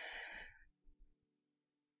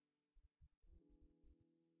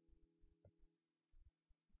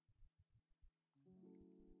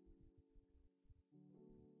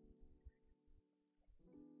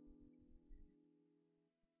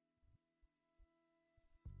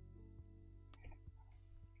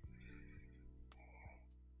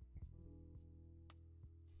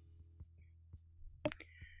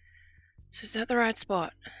 So is that the right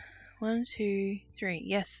spot? 1, 2, 3.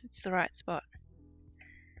 Yes, it's the right spot.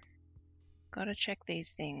 Gotta check these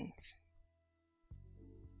things.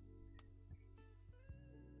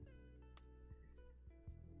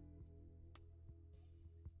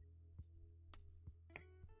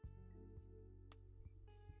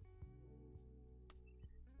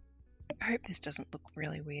 I hope this doesn't look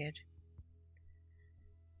really weird.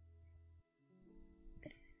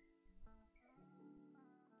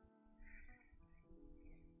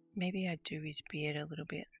 Maybe I do his beard a little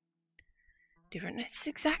bit different. It's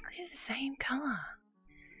exactly the same colour.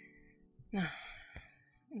 No,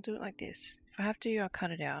 I'll do it like this. If I have to, I'll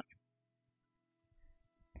cut it out.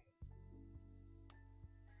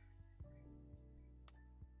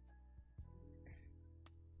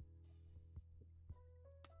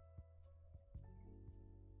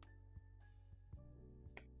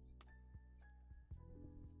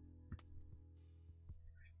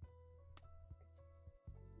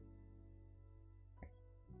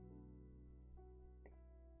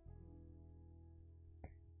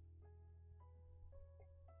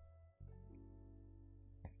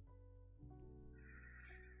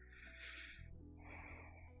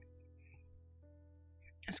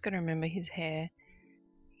 I just got to remember his hair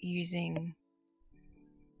using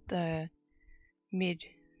the mid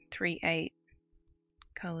 3/8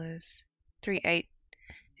 colours,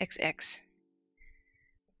 3/8XX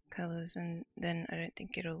colours, and then I don't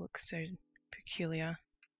think it'll look so peculiar.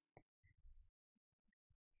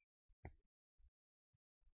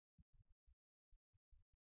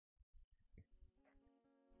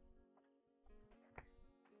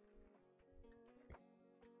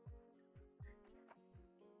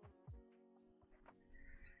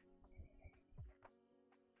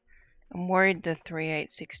 I'm worried the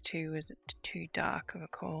 3862 is too dark of a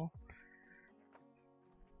call.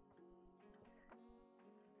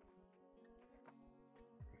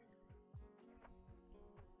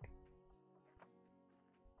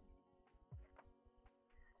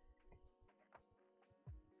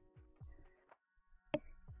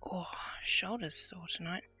 Oh, shoulders sore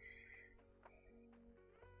tonight.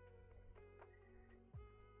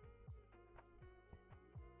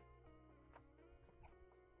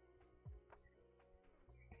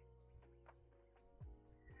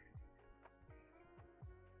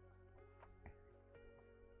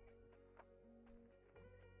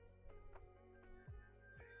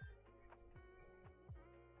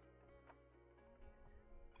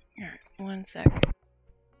 Alright, 1 sec.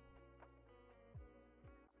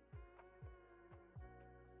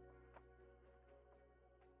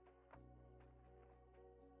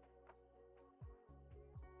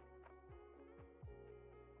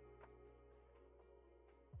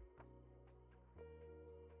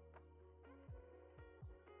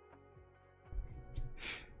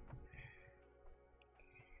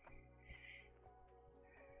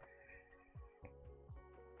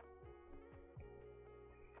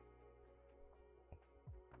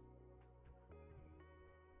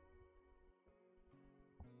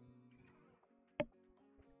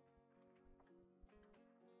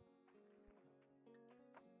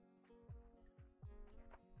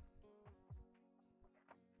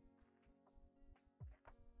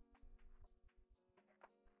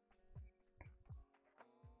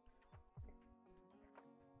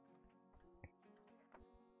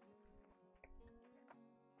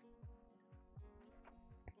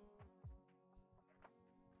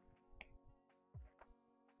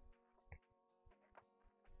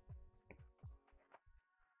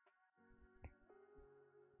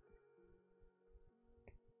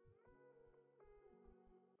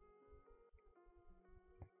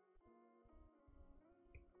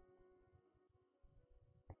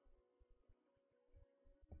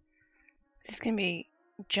 This is going to be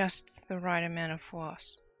just the right amount of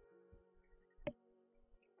floss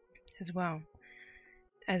as well,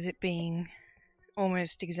 as it being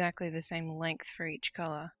almost exactly the same length for each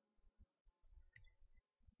colour.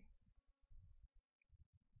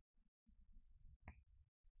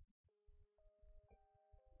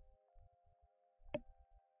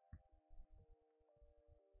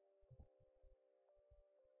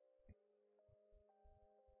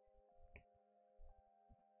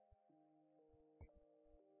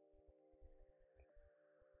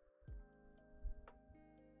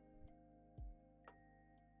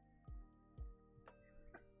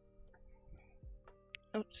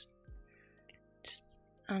 Oops, just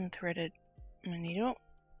unthreaded my needle.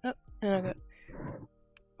 Oh, and I've got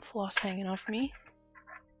floss hanging off me.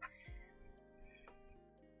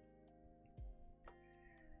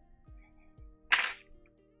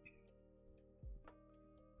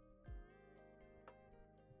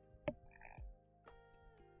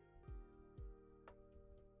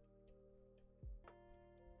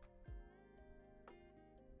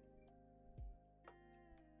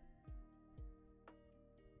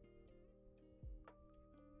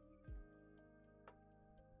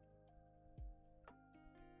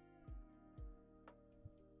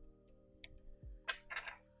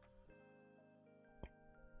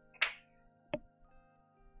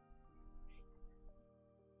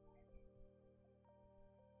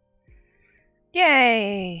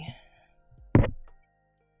 Yay!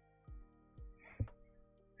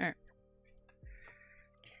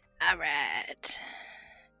 Alright.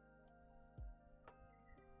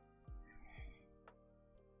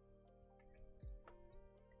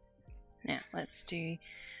 Now let's do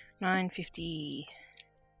 950.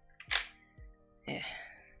 Yeah,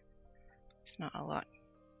 it's not a lot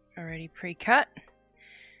already pre-cut,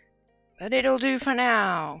 but it'll do for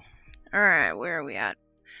now. Alright, where are we at?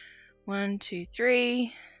 1, 2,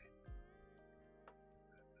 3.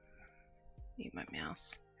 Need my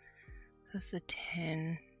mouse. That's a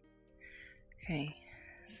 10. Okay,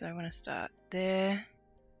 so I want to start there.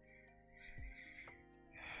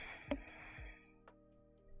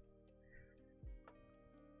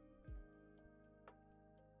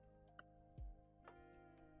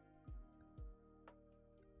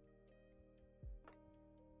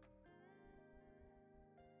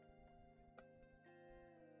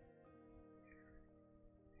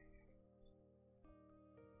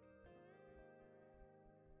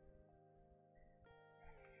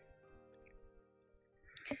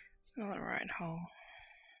 It's not the right hole.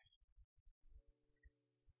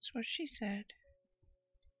 That's what she said.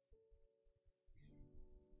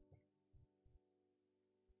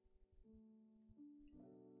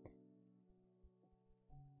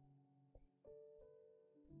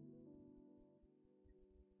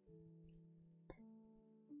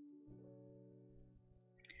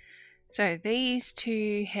 So these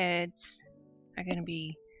two heads are going to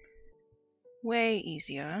be way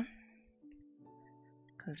easier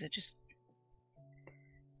because they're just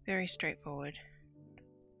very straightforward.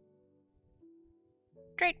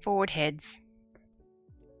 Straightforward heads.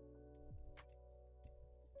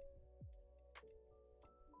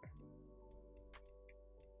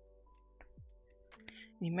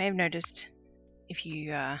 You may have noticed, if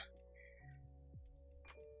you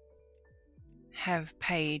have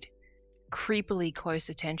paid creepily close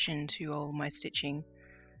attention to all my stitching,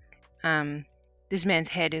 this man's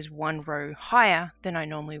head is one row higher than I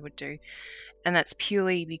normally would do, and that's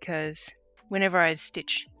purely because whenever I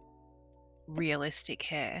stitch realistic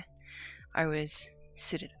hair, I always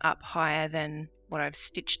sit it up higher than what I've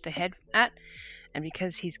stitched the head at, and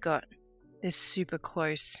because he's got this super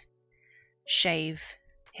close shave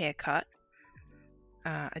haircut,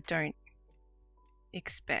 I don't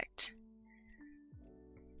expect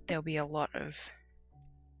there'll be a lot of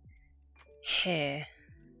hair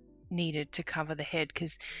needed to cover the head,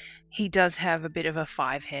 because he does have a bit of a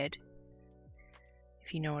 5 head,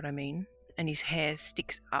 if you know what I mean, and his hair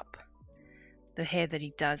sticks up. The hair that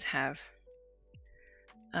he does have,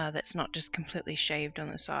 that's not just completely shaved on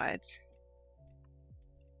the sides.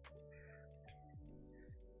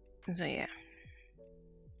 So yeah.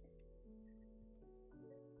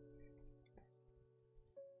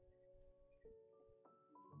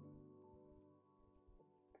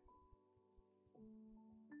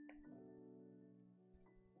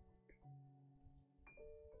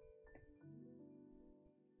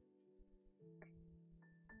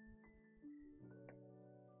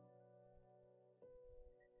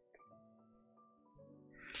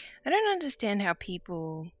 I don't understand how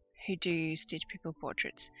people who do stitch people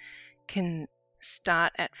portraits can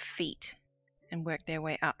start at feet and work their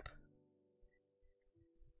way up.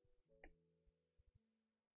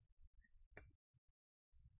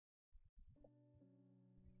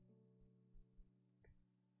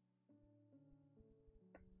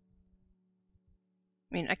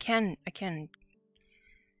 I mean, I can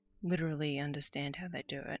literally understand how they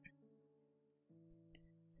do it.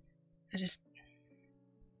 I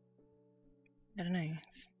don't know.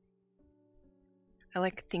 I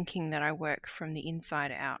like thinking that I work from the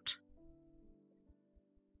inside out.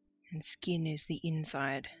 And skin is the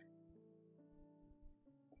inside.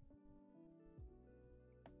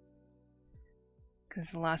 Because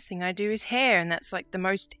the last thing I do is hair, and that's like the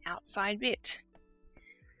most outside bit.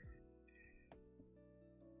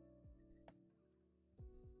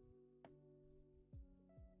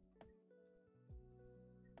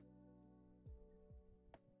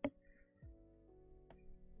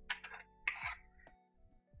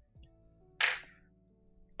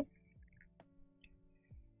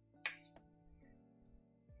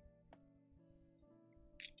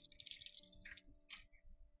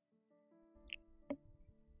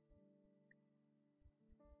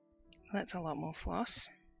 That's a lot more floss.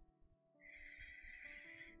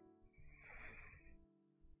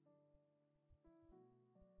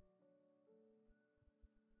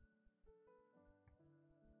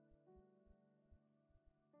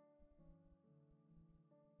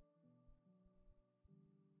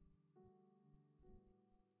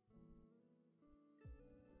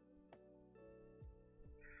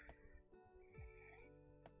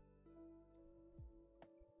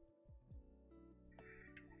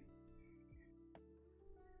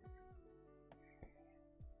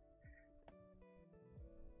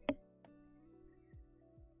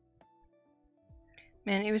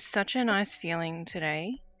 Man, it was such a nice feeling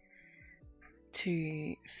today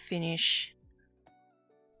to finish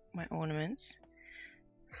my ornaments.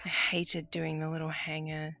 I hated doing the little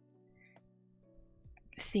hanger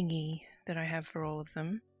thingy that I have for all of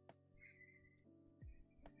them.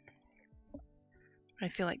 I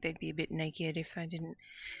feel like they'd be a bit naked if I didn't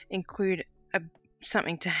include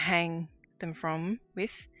something to hang them from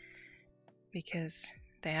with, because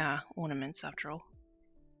they are ornaments after all.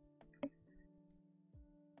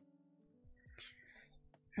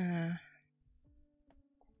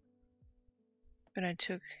 But I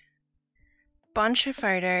took a bunch of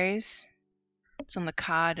photos. It's on the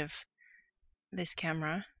card of this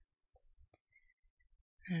camera,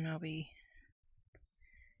 and I'll be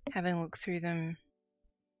having a look through them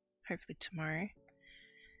hopefully tomorrow.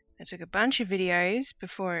 I took a bunch of videos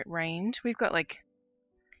before it rained. We've got like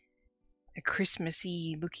a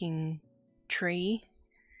Christmassy looking tree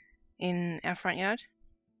in our front yard,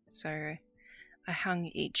 so I hung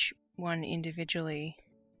each one individually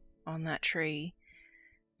on that tree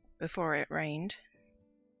before it rained.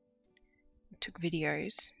 I took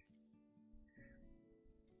videos.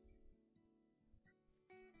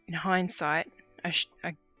 In hindsight, I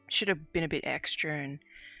should have been a bit extra and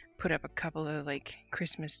put up a couple of like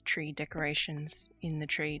Christmas tree decorations in the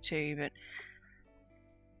tree too, but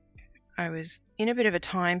I was in a bit of a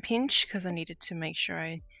time pinch because I needed to make sure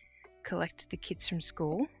I collected the kids from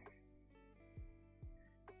school.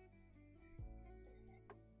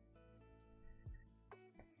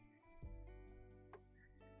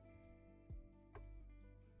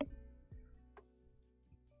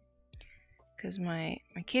 Because my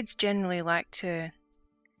kids generally like to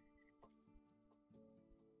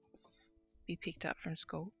be picked up from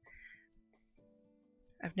school.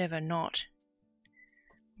 I've never not.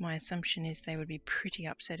 My assumption is they would be pretty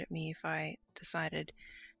upset at me if I decided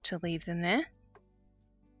to leave them there.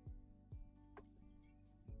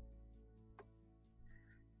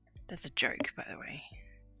 That's a joke, by the way.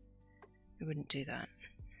 We wouldn't do that.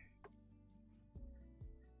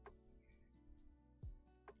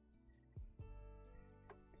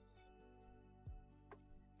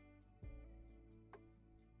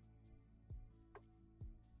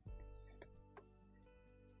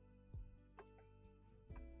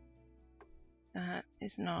 That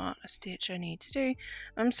is not a stitch I need to do.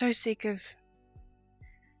 I'm so sick of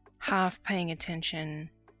half paying attention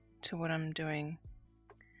to what I'm doing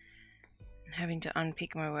and having to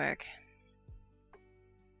unpick my work.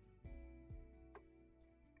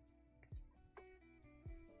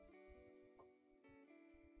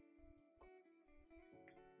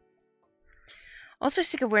 Also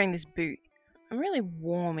sick of wearing this boot. I'm really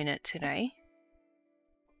warm in it today.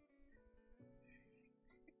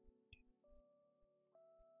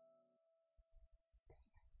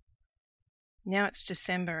 Now it's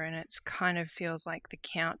December and it kind of feels like the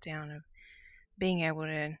countdown of being able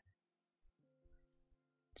to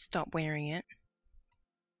stop wearing it.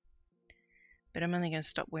 But I'm only going to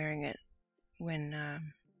stop wearing it when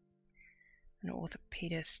an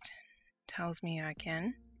orthopedist tells me I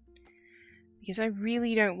can. Because I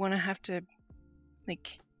really don't want to have to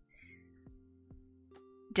like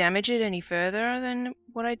damage it any further than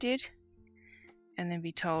what I did and then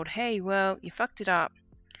be told, hey, well, you fucked it up.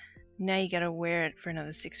 Now you gotta wear it for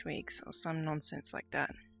another 6 weeks or some nonsense like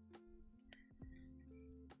that.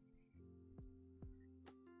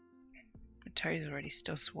 My toe's already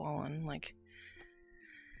still swollen, like,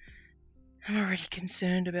 I'm already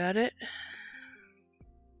concerned about it.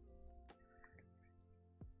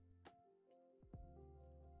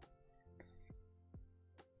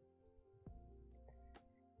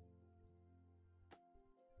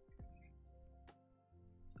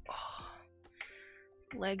 Oh,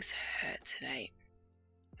 legs hurt today.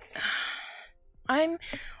 I'm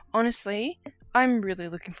really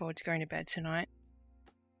looking forward to going to bed tonight.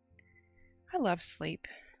 I love sleep.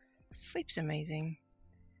 Sleep's amazing.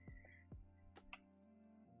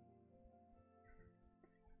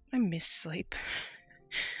 I miss sleep.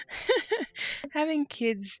 Having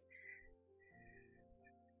kids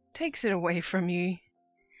takes it away from you.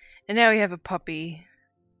 And now we have a puppy.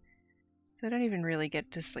 So I don't even really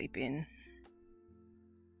get to sleep in.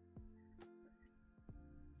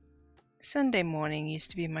 Sunday morning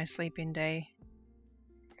used to be my sleep-in day.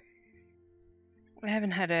 I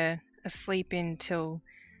haven't had a sleep-in till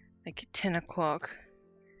like 10 o'clock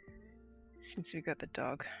since we got the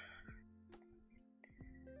dog.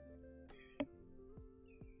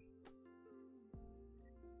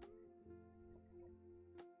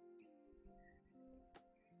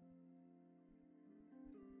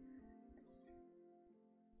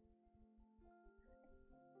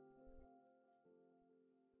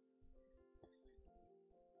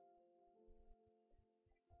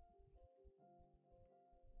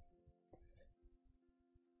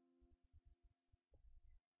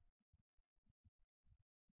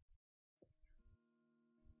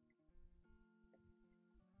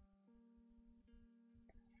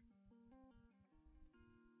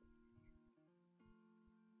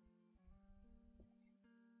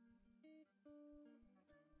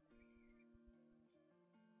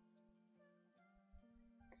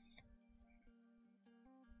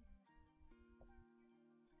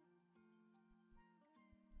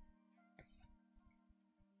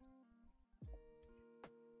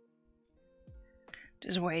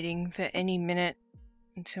 Just waiting for any minute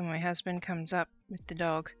until my husband comes up with the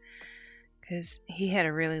dog, because he had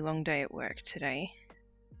a really long day at work today.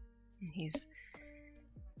 He's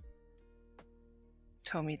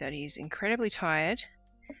told me that he's incredibly tired.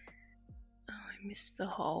 Oh, I missed the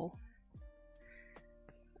hole.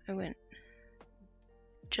 I went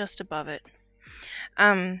just above it.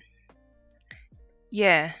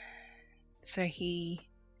 Yeah, so he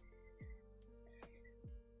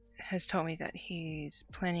has told me that he's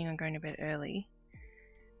planning on going to bed early,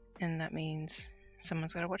 and that means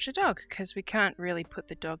someone's got to watch the dog, because we can't really put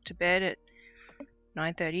the dog to bed at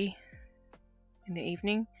 9:30 in the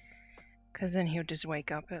evening, because then he'll just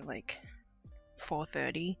wake up at like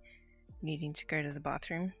 4:30 needing to go to the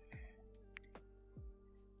bathroom.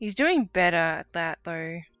 He's doing better at that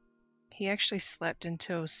though. He actually slept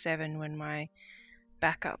until 7 when my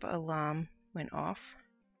backup alarm went off.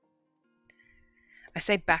 I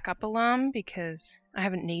say backup alarm because I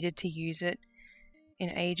haven't needed to use it in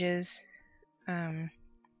ages, because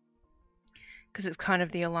it's kind of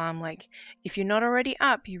the alarm like, if you're not already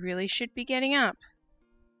up, you really should be getting up.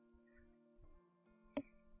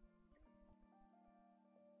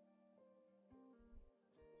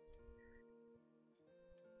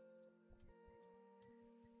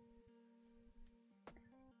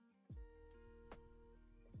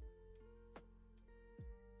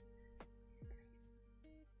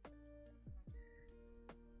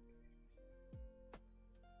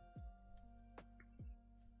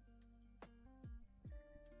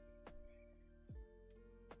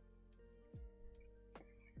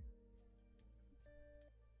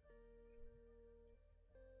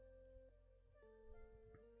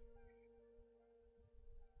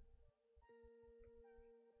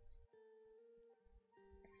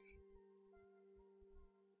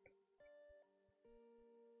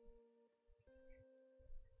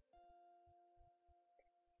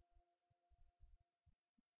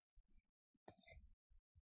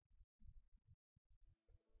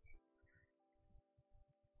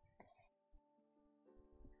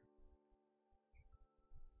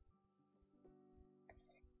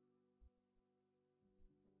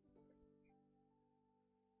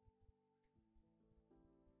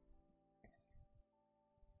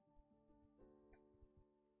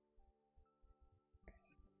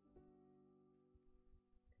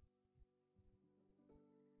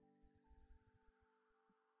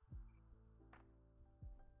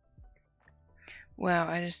 Wow,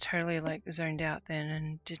 I just totally like zoned out then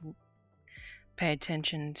and didn't pay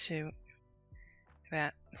attention to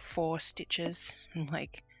about 4 stitches. I'm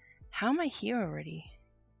like, how am I here already?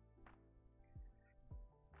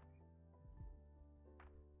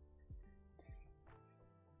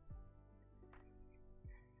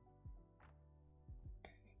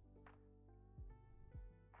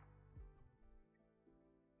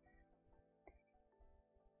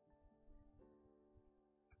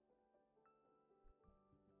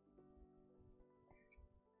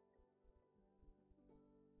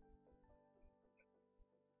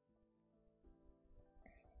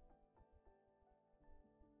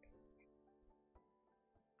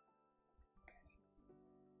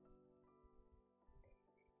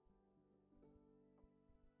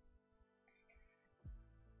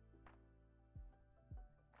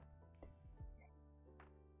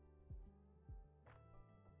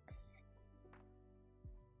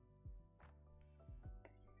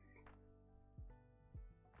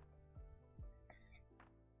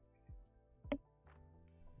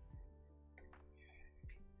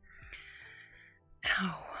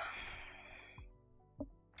 Ow.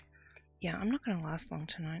 Yeah, I'm not going to last long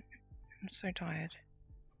tonight. I'm so tired.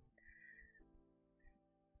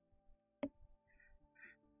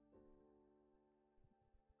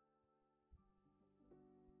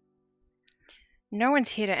 No one's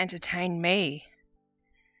here to entertain me.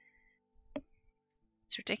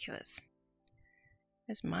 It's ridiculous.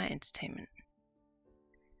 Where's my entertainment?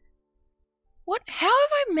 What? How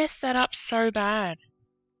have I messed that up so bad?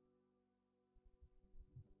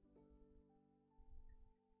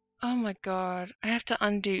 Oh my god. I have to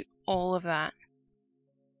undo all of that.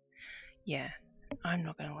 Yeah, I'm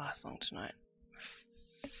not going to last long tonight.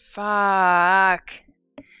 Fuck.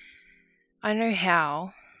 I know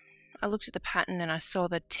how. I looked at the pattern and I saw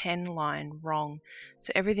the 10 line wrong.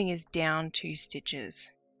 So everything is down 2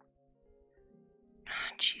 stitches.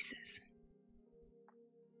 Jesus.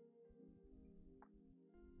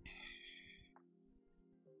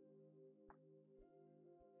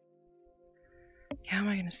 How am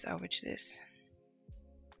I going to salvage this?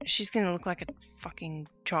 She's going to look like a fucking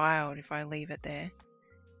child if I leave it there.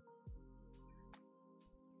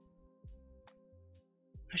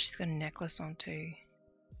 Oh, she's got a necklace on too,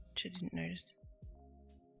 which I didn't notice.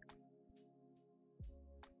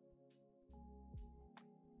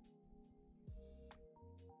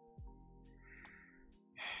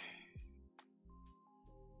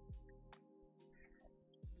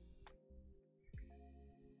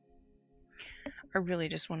 I really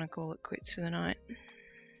just want to call it quits for the night.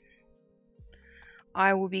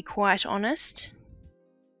 I will be quite honest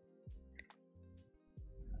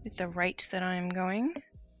with the rate that I am going.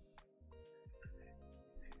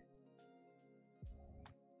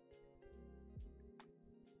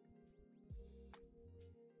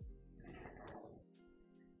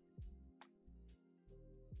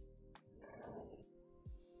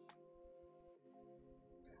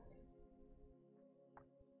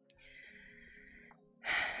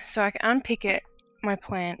 So I can unpick it, my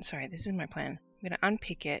plan, sorry, this is my plan. I'm going to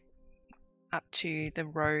unpick it up to the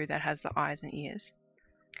row that has the eyes and ears.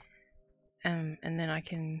 And then I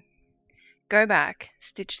can go back,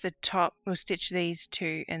 stitch the top, or stitch these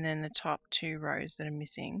 2 and then the top 2 rows that are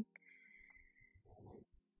missing.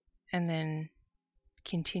 And then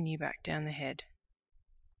continue back down the head.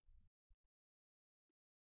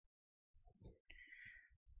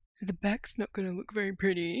 So the back's not going to look very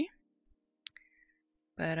pretty.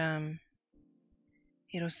 But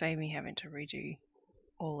it'll save me having to redo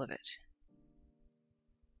all of it.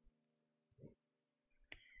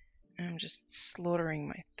 And I'm just slaughtering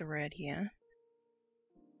my thread here.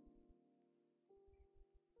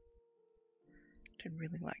 I'd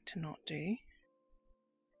really like to not do.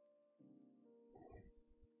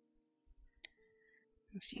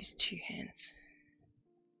 Let's use 2 hands.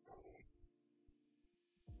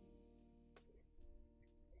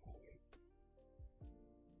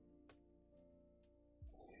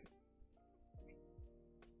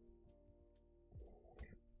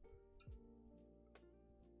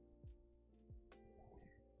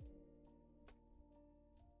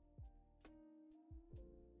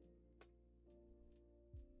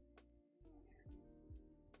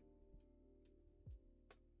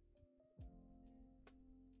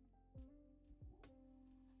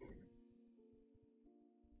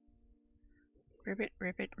 Ribbit,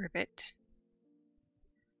 ribbit, ribbit.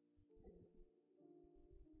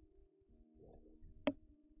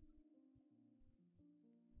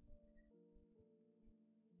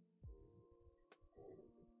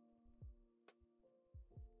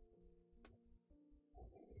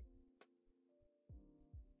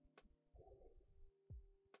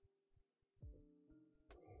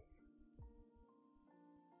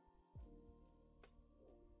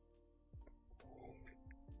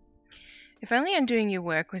 If only undoing your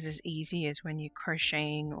work was as easy as when you're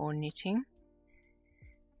crocheting or knitting.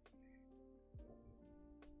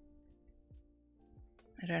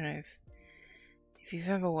 I don't know if you've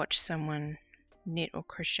ever watched someone knit or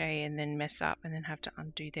crochet and then mess up and then have to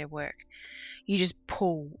undo their work. You just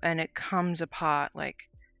pull and it comes apart like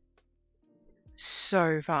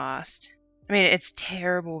so fast. I mean, it's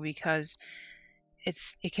terrible because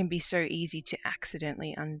it can be so easy to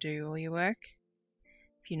accidentally undo all your work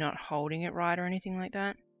if you're not holding it right or anything like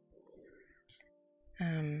that.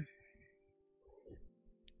 Oh,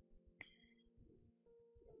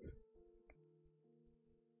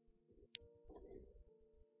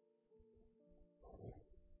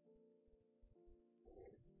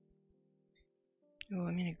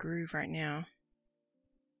 I'm in a groove right now.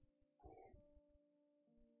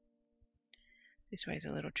 This way is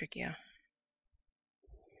a little trickier.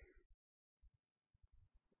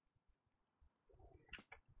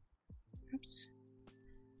 Oops.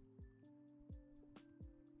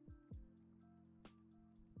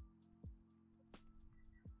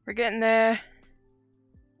 We're getting there.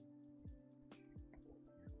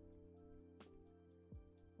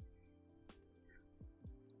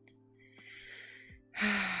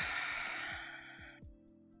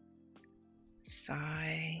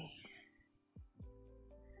 Sigh.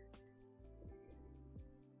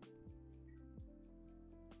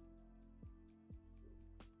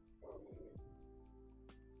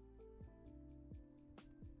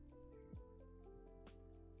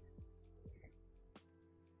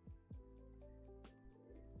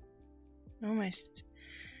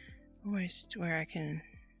 Almost where I can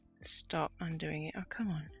stop undoing it. Oh, come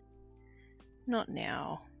on. Not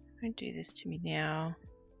now. Don't do this to me now.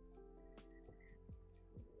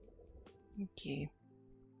 Thank you.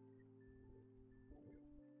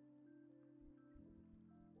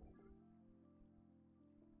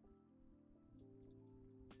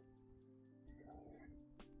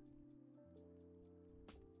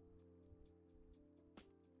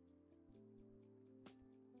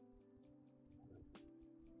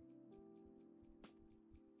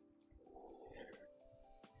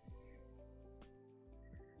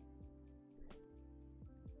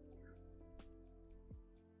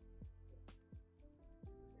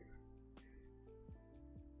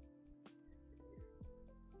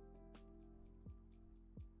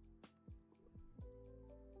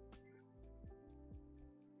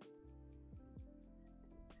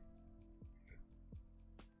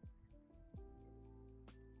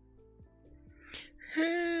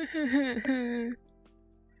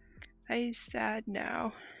 I'm sad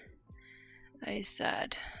now. I'm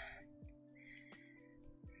sad.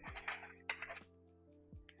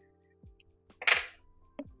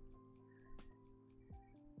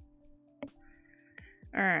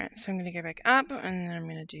 Alright, so I'm going to go back up and then I'm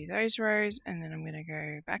going to do those rows and then I'm going to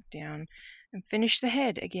go back down and finish the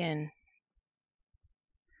head again.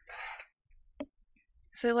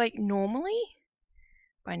 So like normally,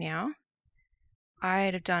 by now,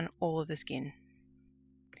 I'd have done all of the skin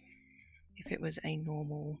if it was a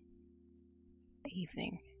normal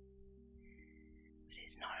evening. But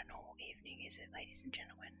it's not a normal evening, is it, ladies and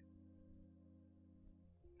gentlemen?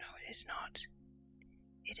 No, it is not.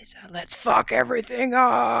 It is a let's fuck everything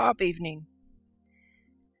up evening.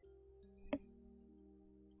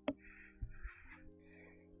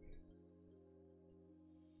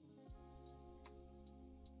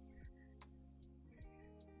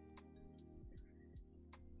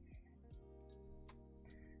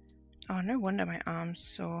 Oh, no wonder my arm's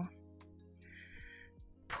sore.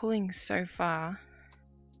 Pulling so far.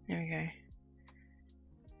 There we go.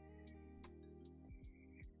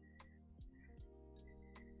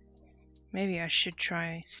 Maybe I should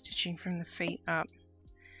try stitching from the feet up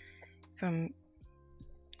if I'm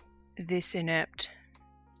this inept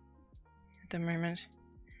at the moment.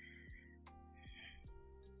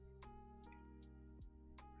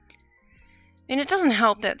 And it doesn't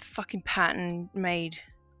help that fucking pattern made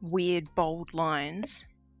weird bold lines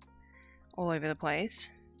all over the place.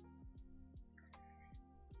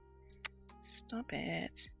 Stop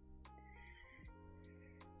it.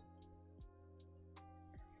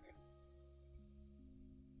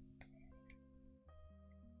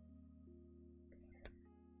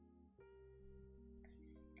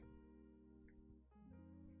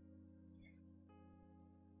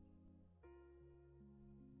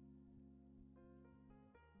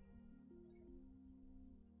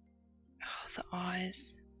 The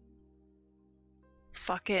eyes.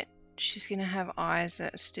 Fuck it. She's gonna have eyes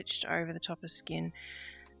that are stitched over the top of skin.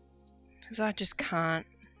 Because I just can't.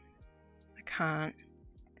 I can't.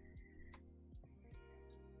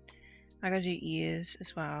 I gotta do ears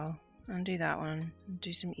as well. Undo that one.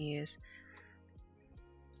 Do some ears.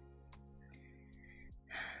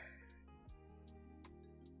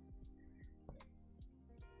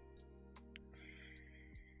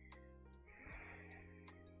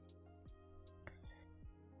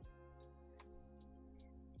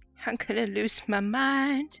 I'm gonna lose my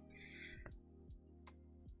mind.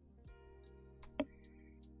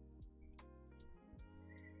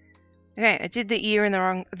 Okay, I did the ear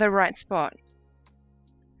in the right spot.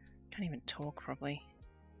 Can't even talk properly.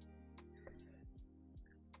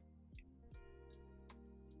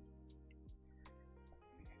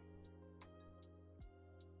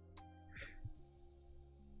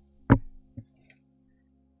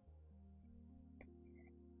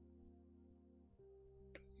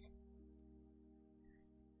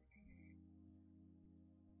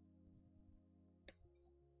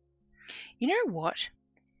 You know what?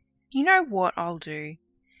 You know what I'll do? You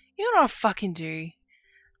know what I'll fucking do?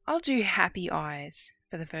 I'll do happy eyes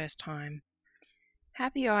for the first time.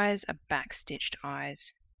 Happy eyes are backstitched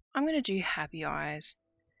eyes. I'm gonna do happy eyes.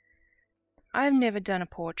 I've never done a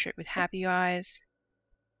portrait with happy eyes.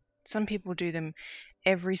 Some people do them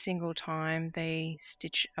every single time they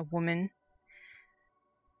stitch a woman.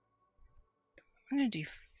 I'm gonna do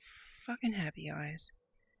fucking happy eyes.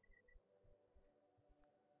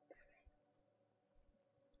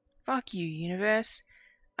 Fuck you, universe.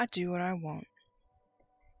 I do what I want.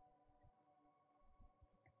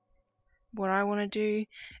 What I want to do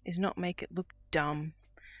is not make it look dumb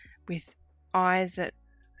with eyes that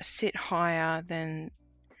sit higher than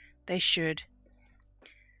they should,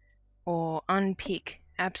 or unpick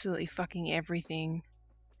absolutely fucking everything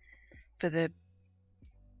for the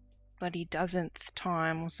bloody dozenth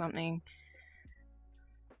time or something.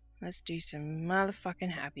 Let's do some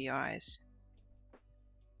motherfucking happy eyes.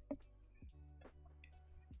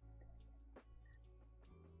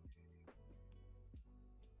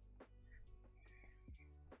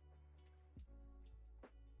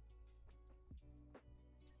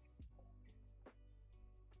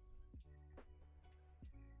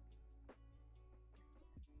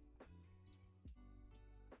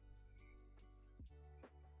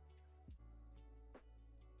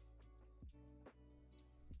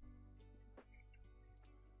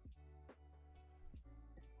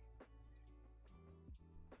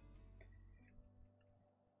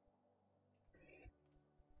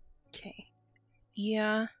 Okay,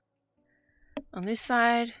 ear on this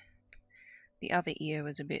side. The other ear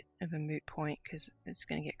was a bit of a moot point because it's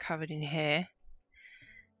going to get covered in hair,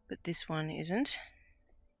 but this one isn't.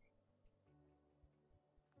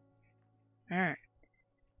 Alright.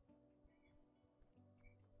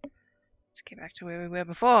 Let's get back to where we were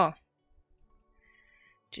before.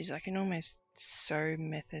 Jeez, I can almost sew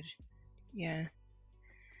method. Yeah.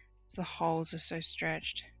 The holes are so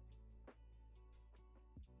stretched.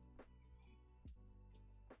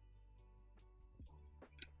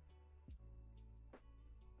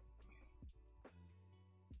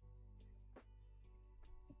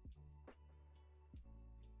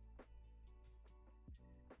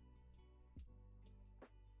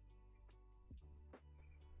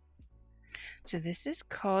 So this is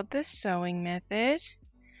called the sewing method,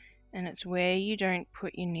 and it's where you don't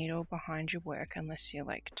put your needle behind your work unless you're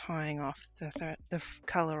like tying off the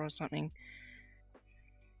color or something.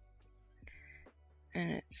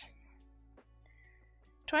 And it's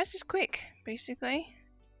twice as quick, basically.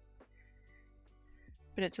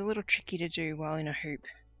 But it's a little tricky to do while in a hoop,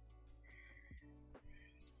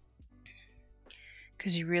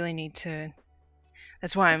 because you really need to,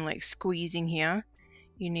 that's why I'm like squeezing here.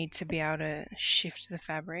 You need to be able to shift the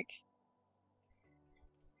fabric.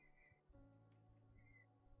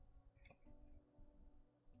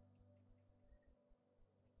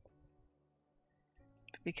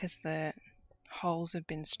 But because the holes have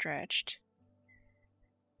been stretched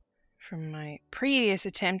from my previous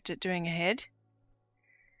attempt at doing a head,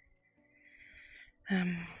 I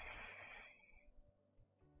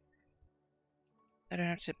don't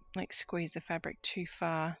have to like squeeze the fabric too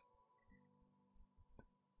far.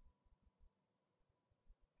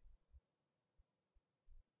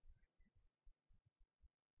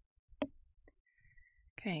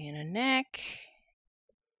 Okay, and a neck.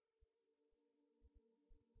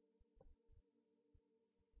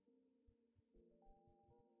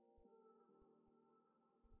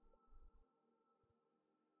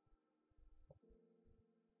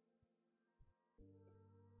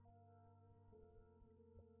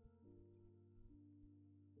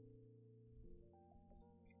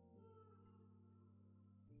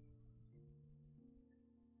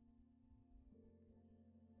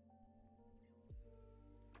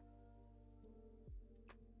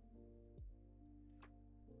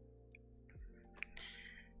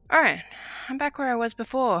 Alright, I'm back where I was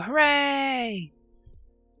before. Hooray!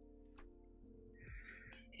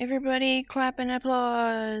 Everybody clap and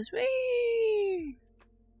applause. Whee!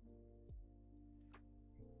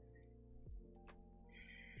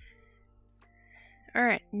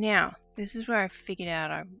 Alright, now, this is where I figured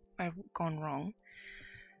out I've gone wrong.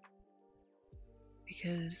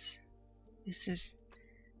 Because this is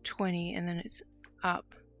 20 and then it's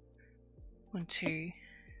up. 1, 2.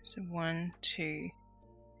 So 1, 2.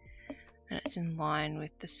 And it's in line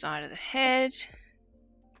with the side of the head.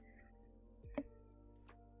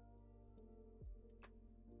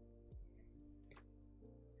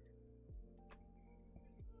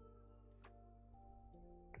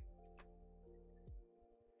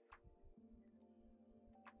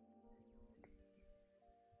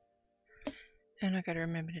 And I gotta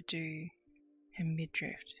remember to do her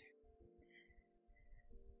midriff.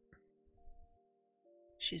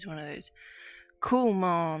 She's one of those cool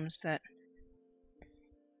moms that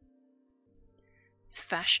is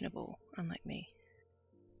fashionable, unlike me.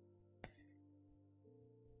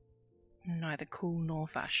 Neither cool nor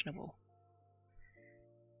fashionable.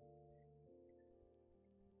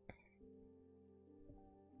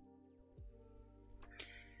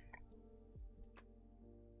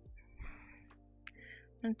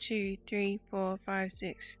 One, 2, 3, 4, 5,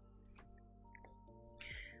 6.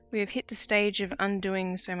 We have hit the stage of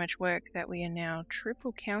undoing so much work that we are now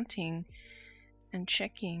triple counting and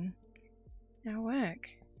checking our work.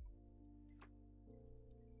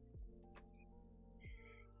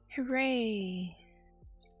 Hooray!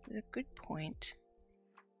 This is a good point.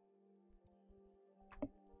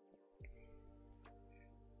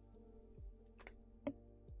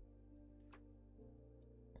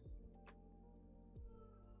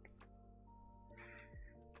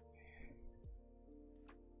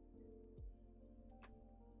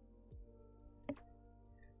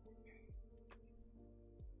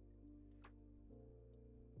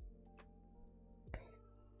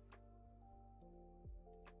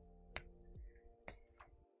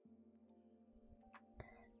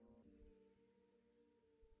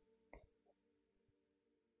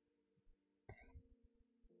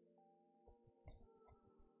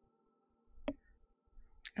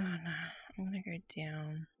 Oh no, I'm gonna go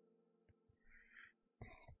down.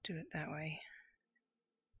 Do it that way.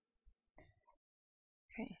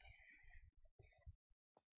 Okay.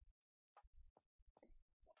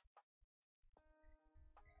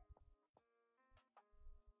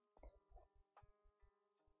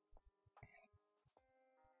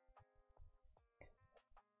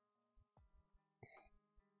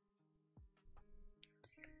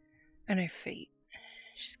 And her feet.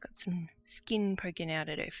 She's got some skin poking out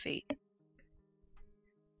at her feet.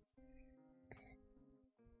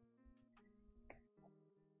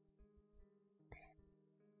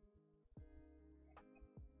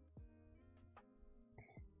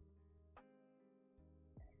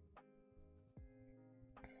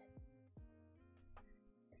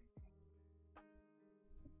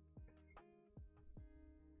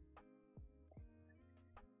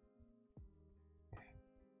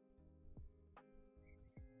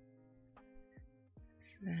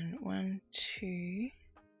 So then 1, 2.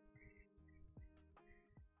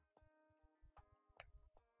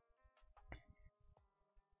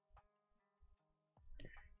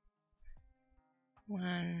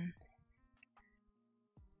 One,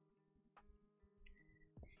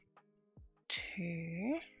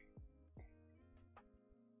 2.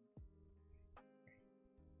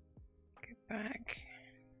 Go back.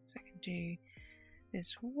 So I can do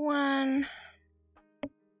this 1.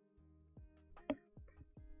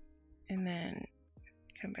 And then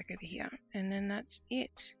come back over here. And then that's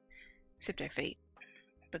it. Except her feet.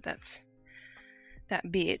 But that's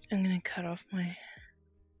that bit. I'm going to cut off my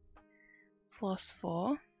floss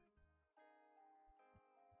for.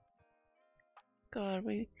 God,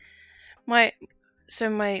 my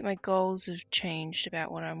goals have changed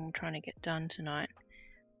about what I'm trying to get done tonight.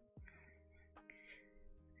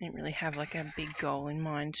 I didn't really have like a big goal in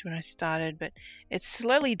mind when I started, but it's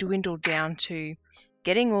slowly dwindled down to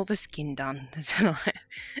getting all the skin done tonight.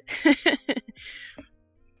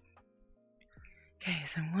 Okay,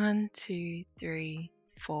 so 1, 2, 3,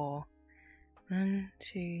 4. 1,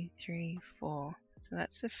 2, 3, 4. So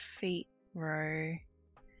that's the feet row.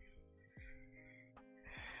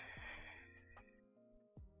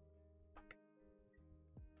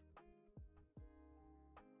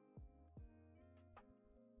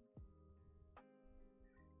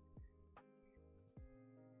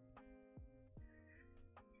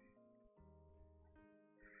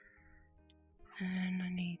 And I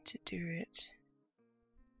need to do it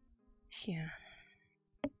here.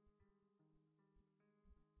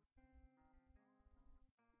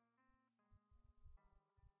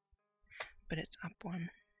 but it's up one.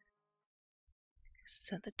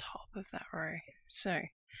 It's at the top of that row. So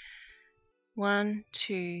 1,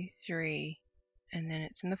 2, 3, and then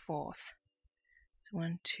it's in the fourth. So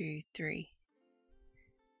 1, 2, 3.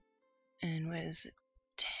 And where's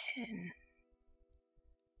 10?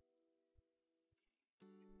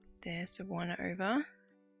 There, so 1 over.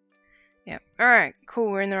 Yep. Alright,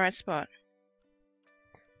 cool, we're in the right spot.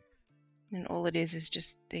 And all it is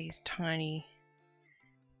just these tiny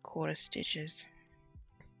quarter stitches.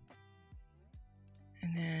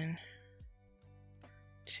 And then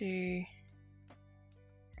 2,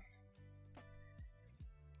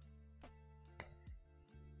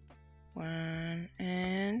 1,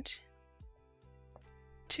 and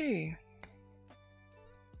 2.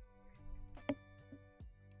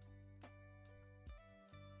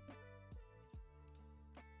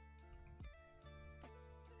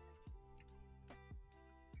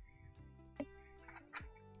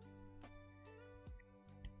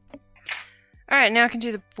 Alright, now I can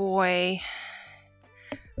do the boy.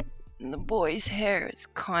 And the boy's hair is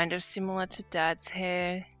kind of similar to Dad's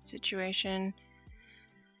hair situation.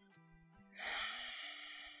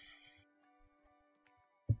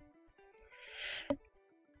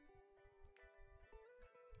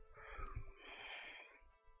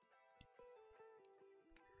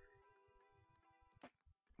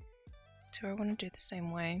 Do I want to do the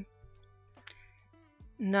same way?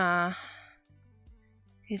 Nah.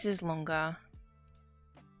 His is longer.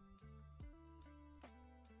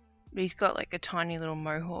 But he's got like a tiny little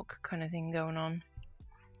mohawk kind of thing going on.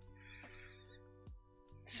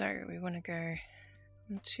 So we want to go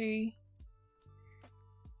 1, 2,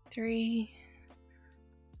 3.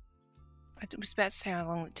 I was about to say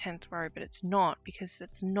along the 10th row, but it's not, because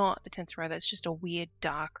that's not the 10th row, that's just a weird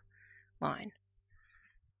dark line.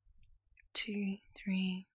 2,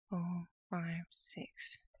 3, 4, 5,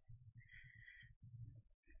 6.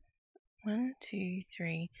 1, 2,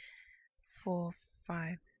 3, 4,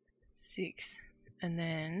 5, 6, and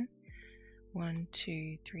then 1,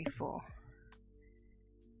 2, 3, 4.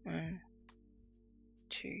 1,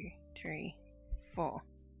 2, 3, 4.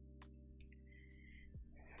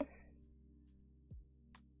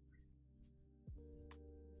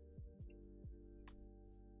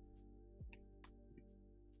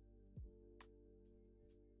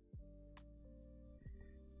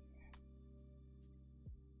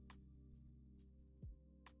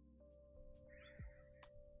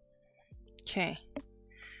 Okay,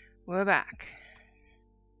 we're back.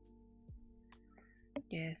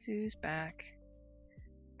 Guess who's back?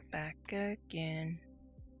 Back again.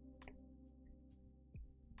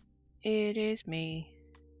 It is me.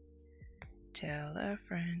 Tell a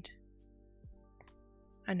friend.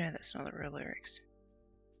 I know that's not the real lyrics,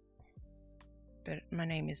 but my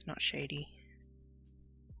name is not Shady.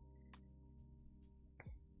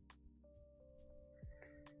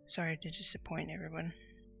 Sorry to disappoint everyone.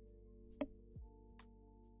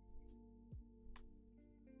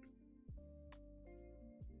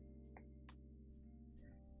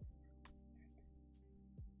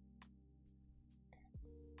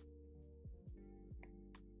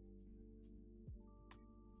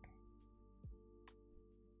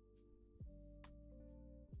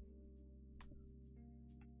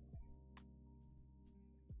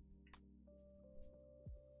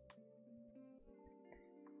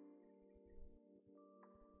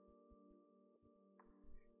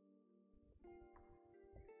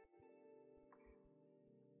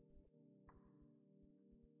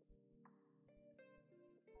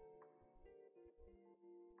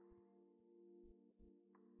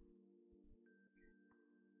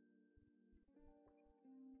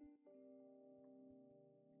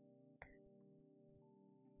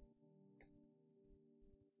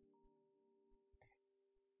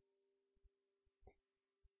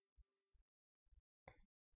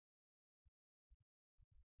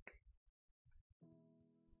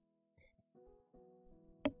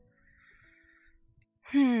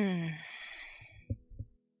 I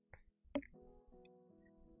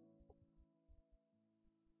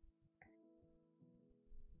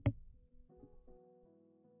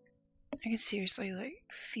can seriously like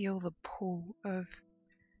feel the pull of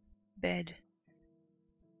bed.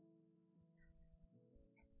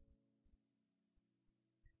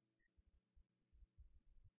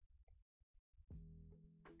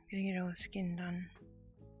 I'm gonna get all the skin done.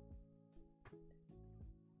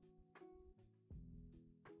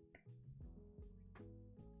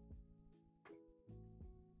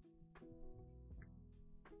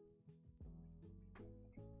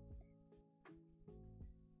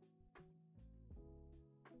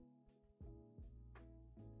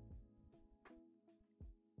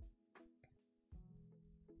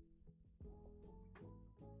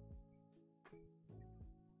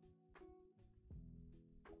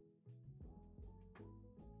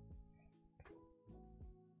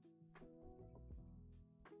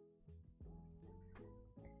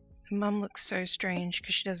 Mum looks so strange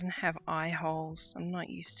because she doesn't have eye holes. I'm not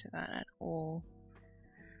used to that at all.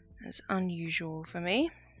 It's unusual for me.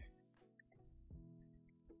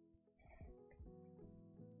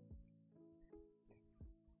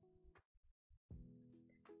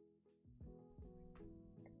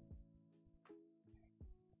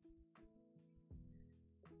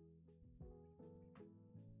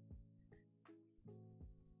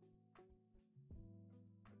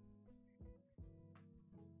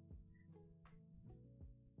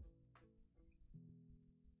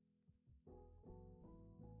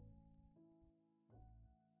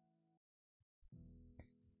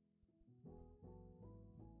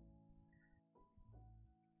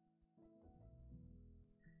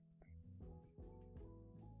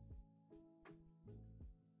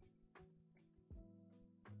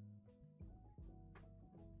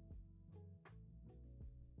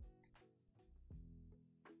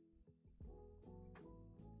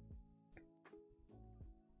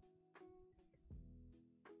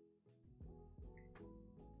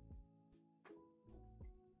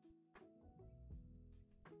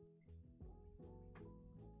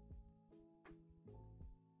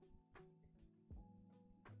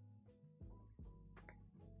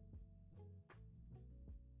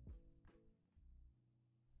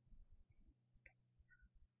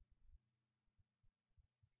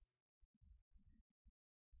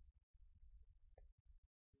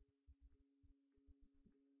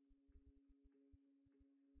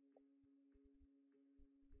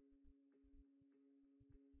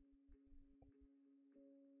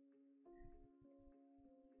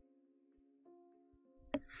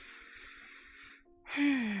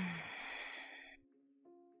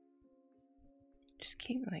 Just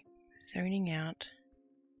keep like zoning out.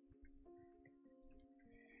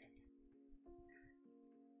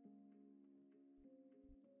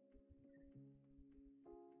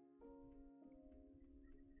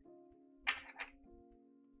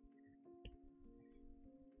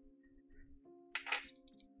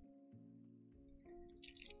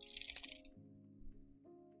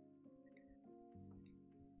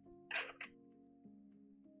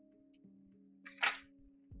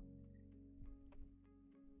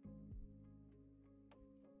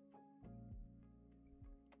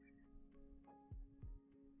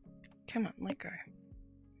 Come on, let go.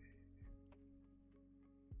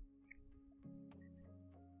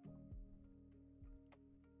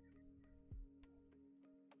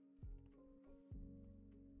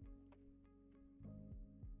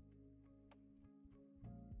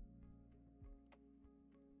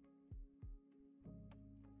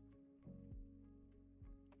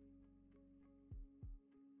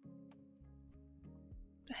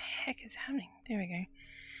 What the heck is happening? There we go.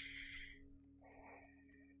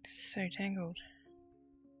 So tangled.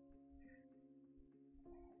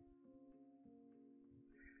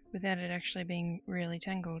 Without it actually being really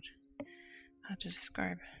tangled. Hard to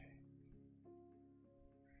describe.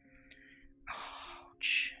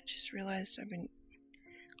 Ouch. I just realized I've been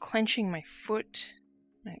clenching my foot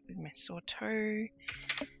with my sore toe.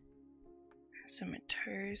 So my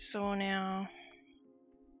toe's sore now.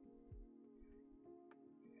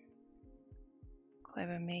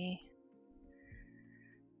 Clever me.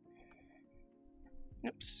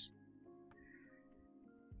 Oops.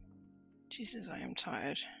 Jesus, I am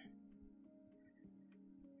tired.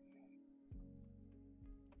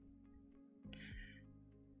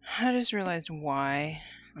 I just realized why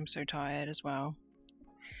I'm so tired as well.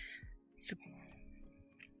 It's a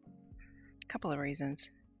couple of reasons.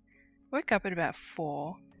 I woke up at about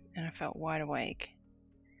 4 and I felt wide awake.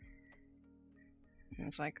 And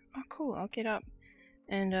it's like, oh cool, I'll get up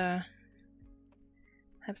and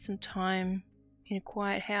have some time in a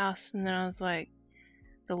quiet house. And then I was like,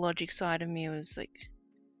 the logic side of me was like,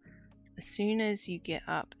 as soon as you get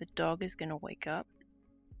up, the dog is going to wake up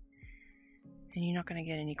and you're not going to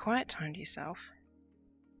get any quiet time to yourself.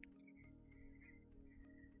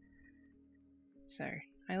 So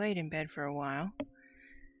I laid in bed for a while,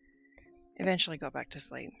 eventually got back to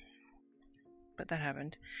sleep, but that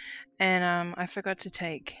happened. And I forgot to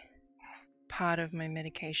take part of my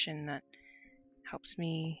medication that helps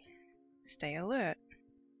me stay alert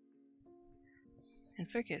and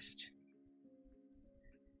focused.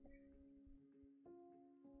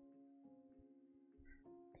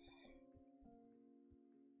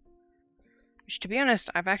 Which, to be honest,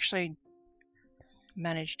 I've actually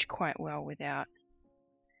managed quite well without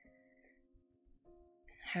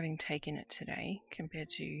having taken it today compared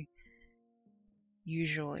to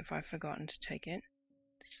usual if I've forgotten to take it.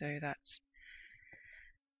 So that's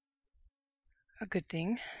a good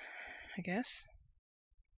thing, I guess.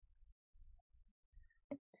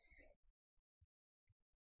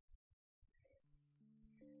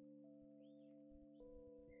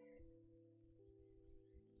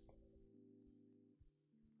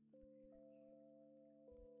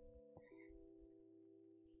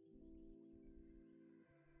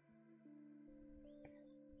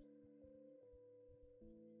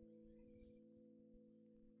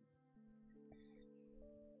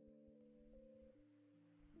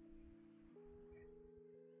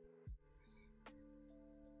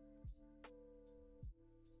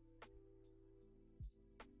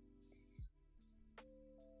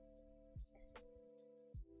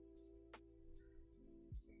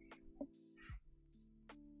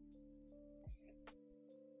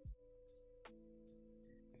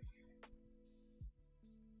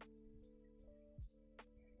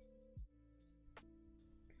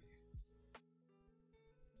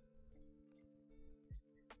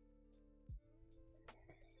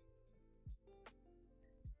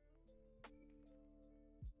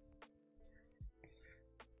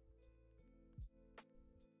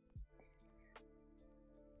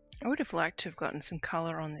 I would have liked to have gotten some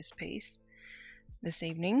colour on this piece this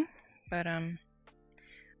evening, but I'm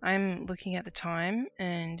looking at the time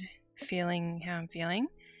and feeling how I'm feeling.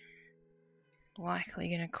 Likely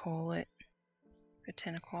going to call it for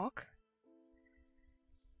 10 o'clock.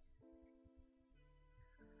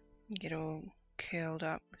 Get all curled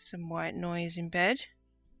up with some white noise in bed.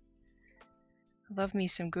 Love me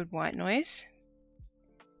some good white noise.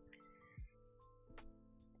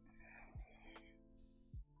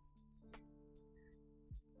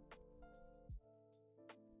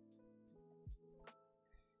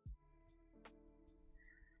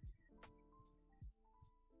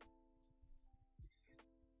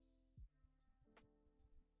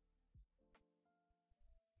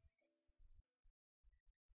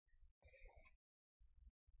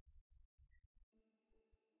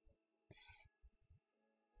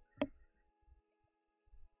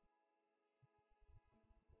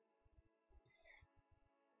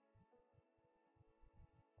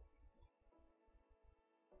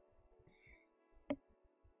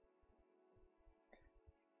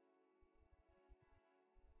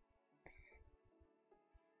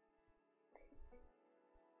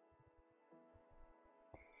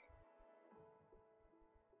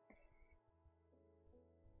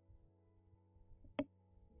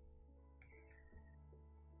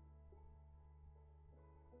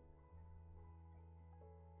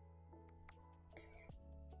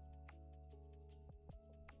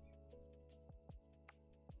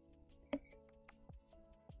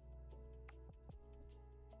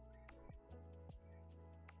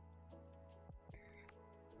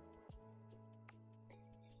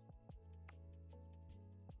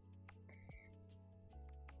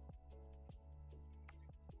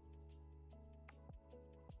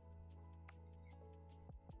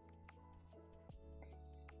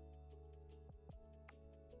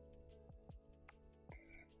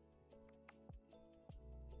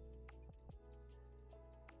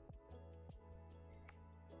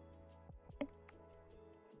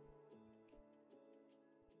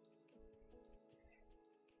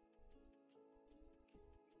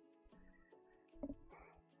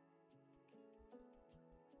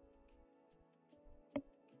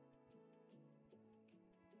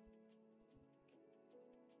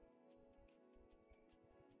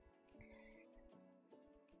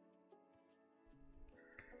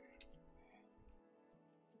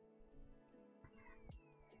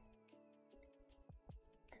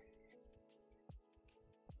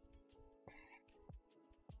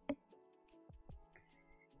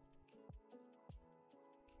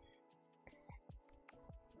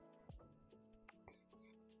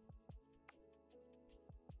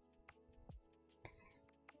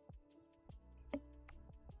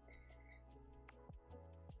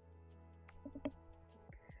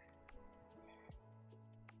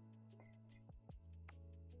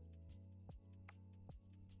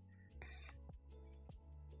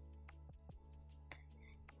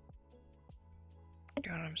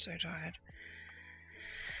 God, I'm so tired.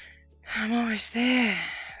 I'm almost there.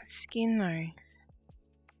 Skin though.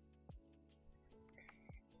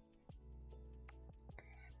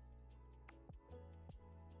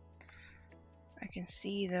 I can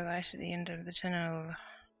see the light at the end of the tunnel.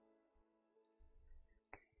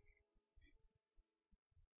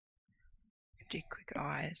 Do quick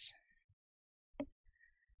eyes.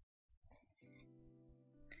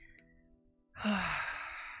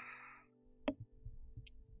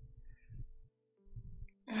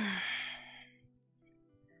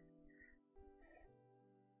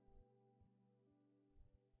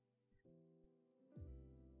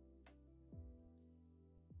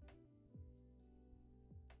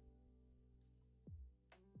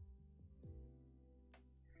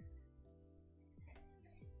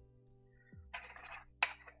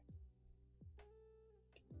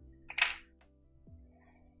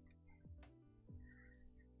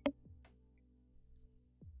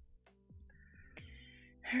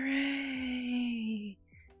 Hooray!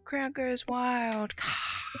 Crowd goes wild.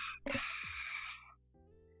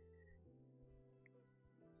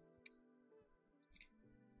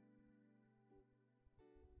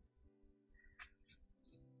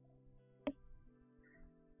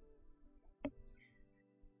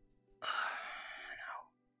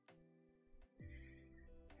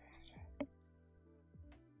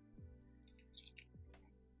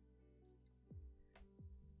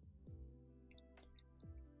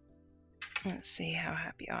 Let's see how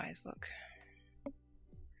happy eyes look.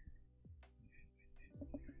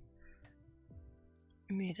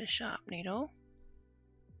 Need a sharp needle.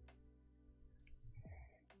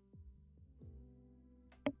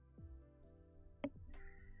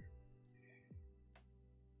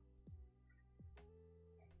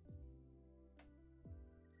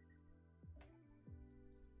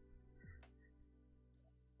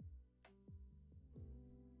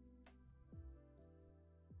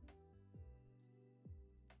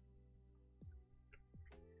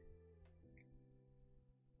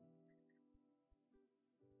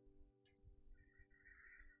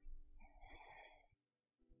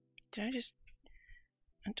 Did I just...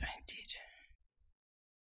 I did.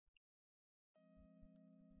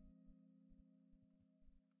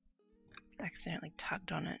 Accidentally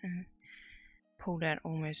tugged on it and pulled out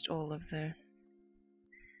almost all of the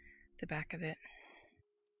back of it.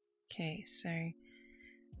 Okay, so I'm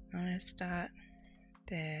going to start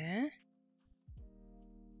there.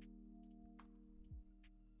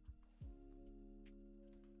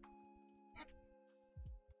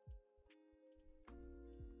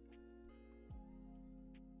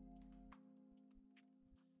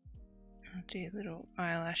 I'll do little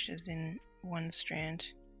eyelashes in one strand.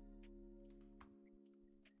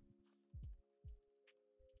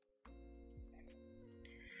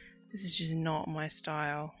 This is just not my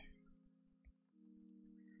style.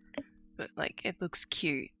 But like, it looks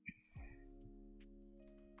cute.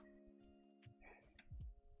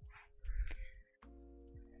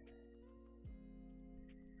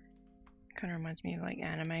 Kind of reminds me of like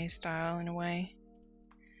anime style in a way.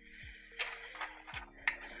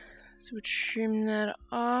 So we'll trim that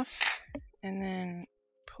off and then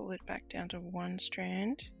pull it back down to one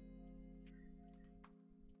strand.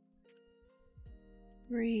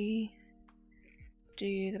 Redo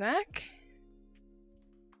the back.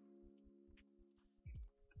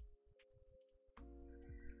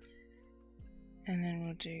 And then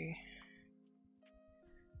we'll do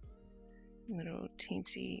little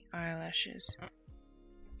teensy eyelashes.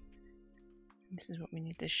 This is what we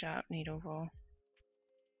need the sharp needle for.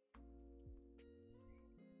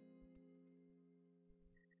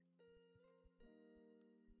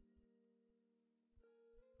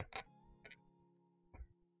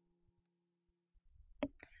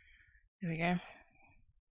 There we go.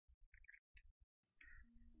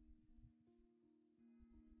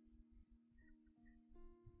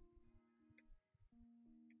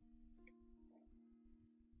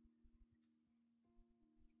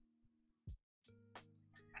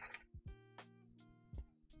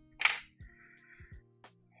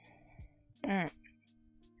 Alright.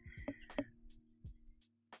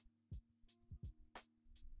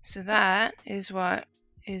 So that is what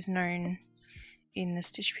is known in the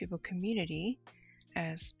Stitch People community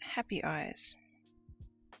as happy eyes.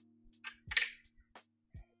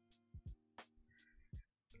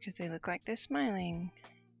 Because they look like they're smiling.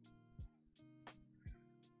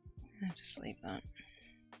 I'll just leave that.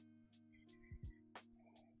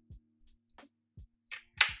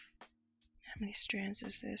 How many strands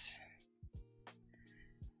is this?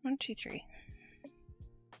 1, 2, 3.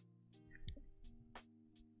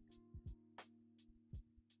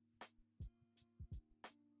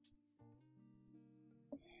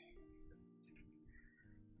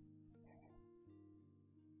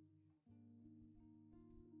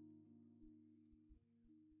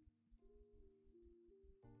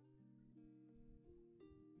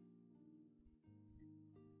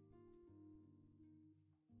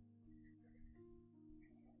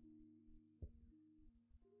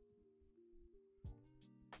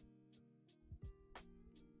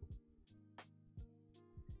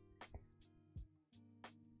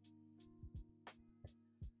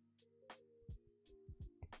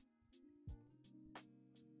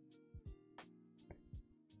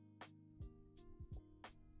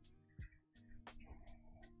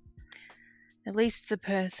 At least the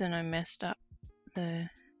person I messed up the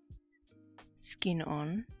skin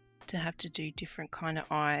on to have to do different kind of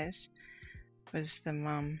eyes was the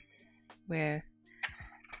mum, where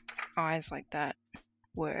eyes like that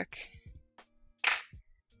work.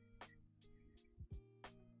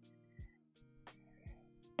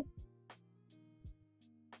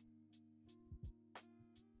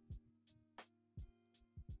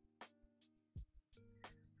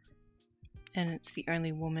 And it's the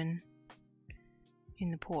only woman in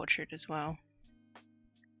the portrait as well.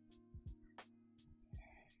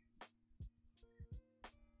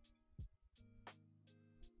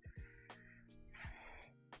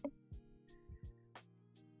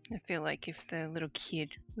 I feel like if the little kid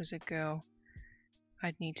was a girl,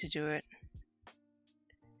 I'd need to do it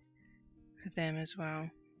for them as well.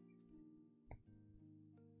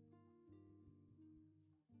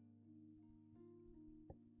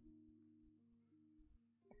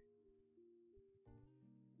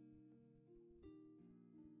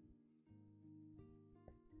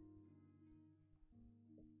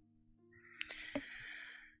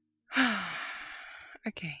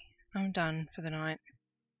 Okay, I'm done for the night.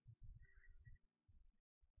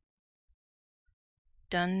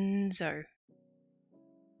 Dunzo.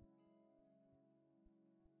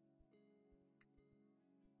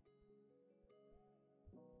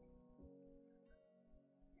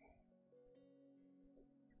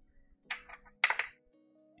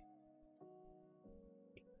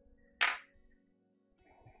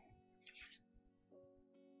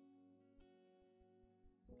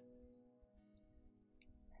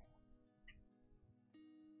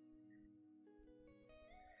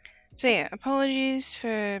 So yeah, apologies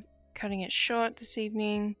for cutting it short this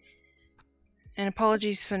evening. And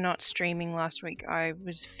apologies for not streaming last week. I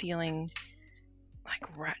was feeling like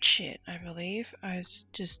rat shit, I believe. I was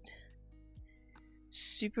just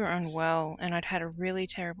super unwell and I'd had a really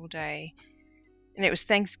terrible day. And it was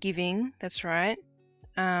Thanksgiving, that's right.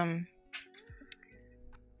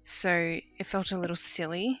 So it felt a little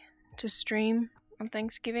silly to stream on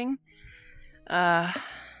Thanksgiving. Yeah.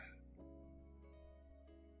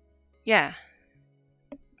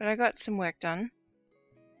 But I got some work done.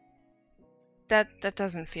 That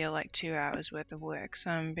doesn't feel like 2 hours worth of work, so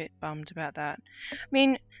I'm a bit bummed about that. I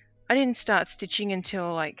mean, I didn't start stitching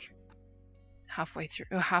until like halfway through,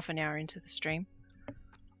 or half an hour into the stream.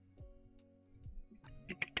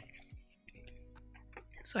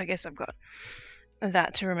 So I guess I've got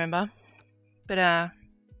that to remember. But I'm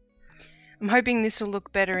hoping this will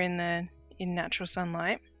look better in natural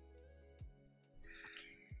sunlight.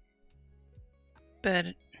 But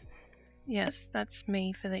yes, that's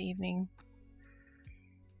me for the evening.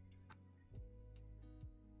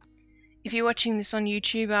 If you're watching this on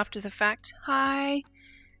YouTube after the fact, hi!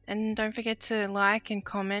 And don't forget to like and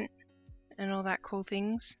comment and all that cool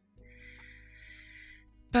things.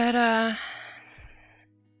 But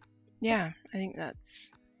yeah, I think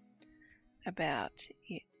that's about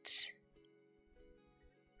it.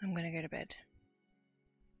 I'm gonna go to bed.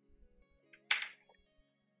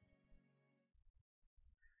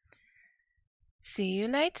 See you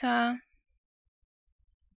later.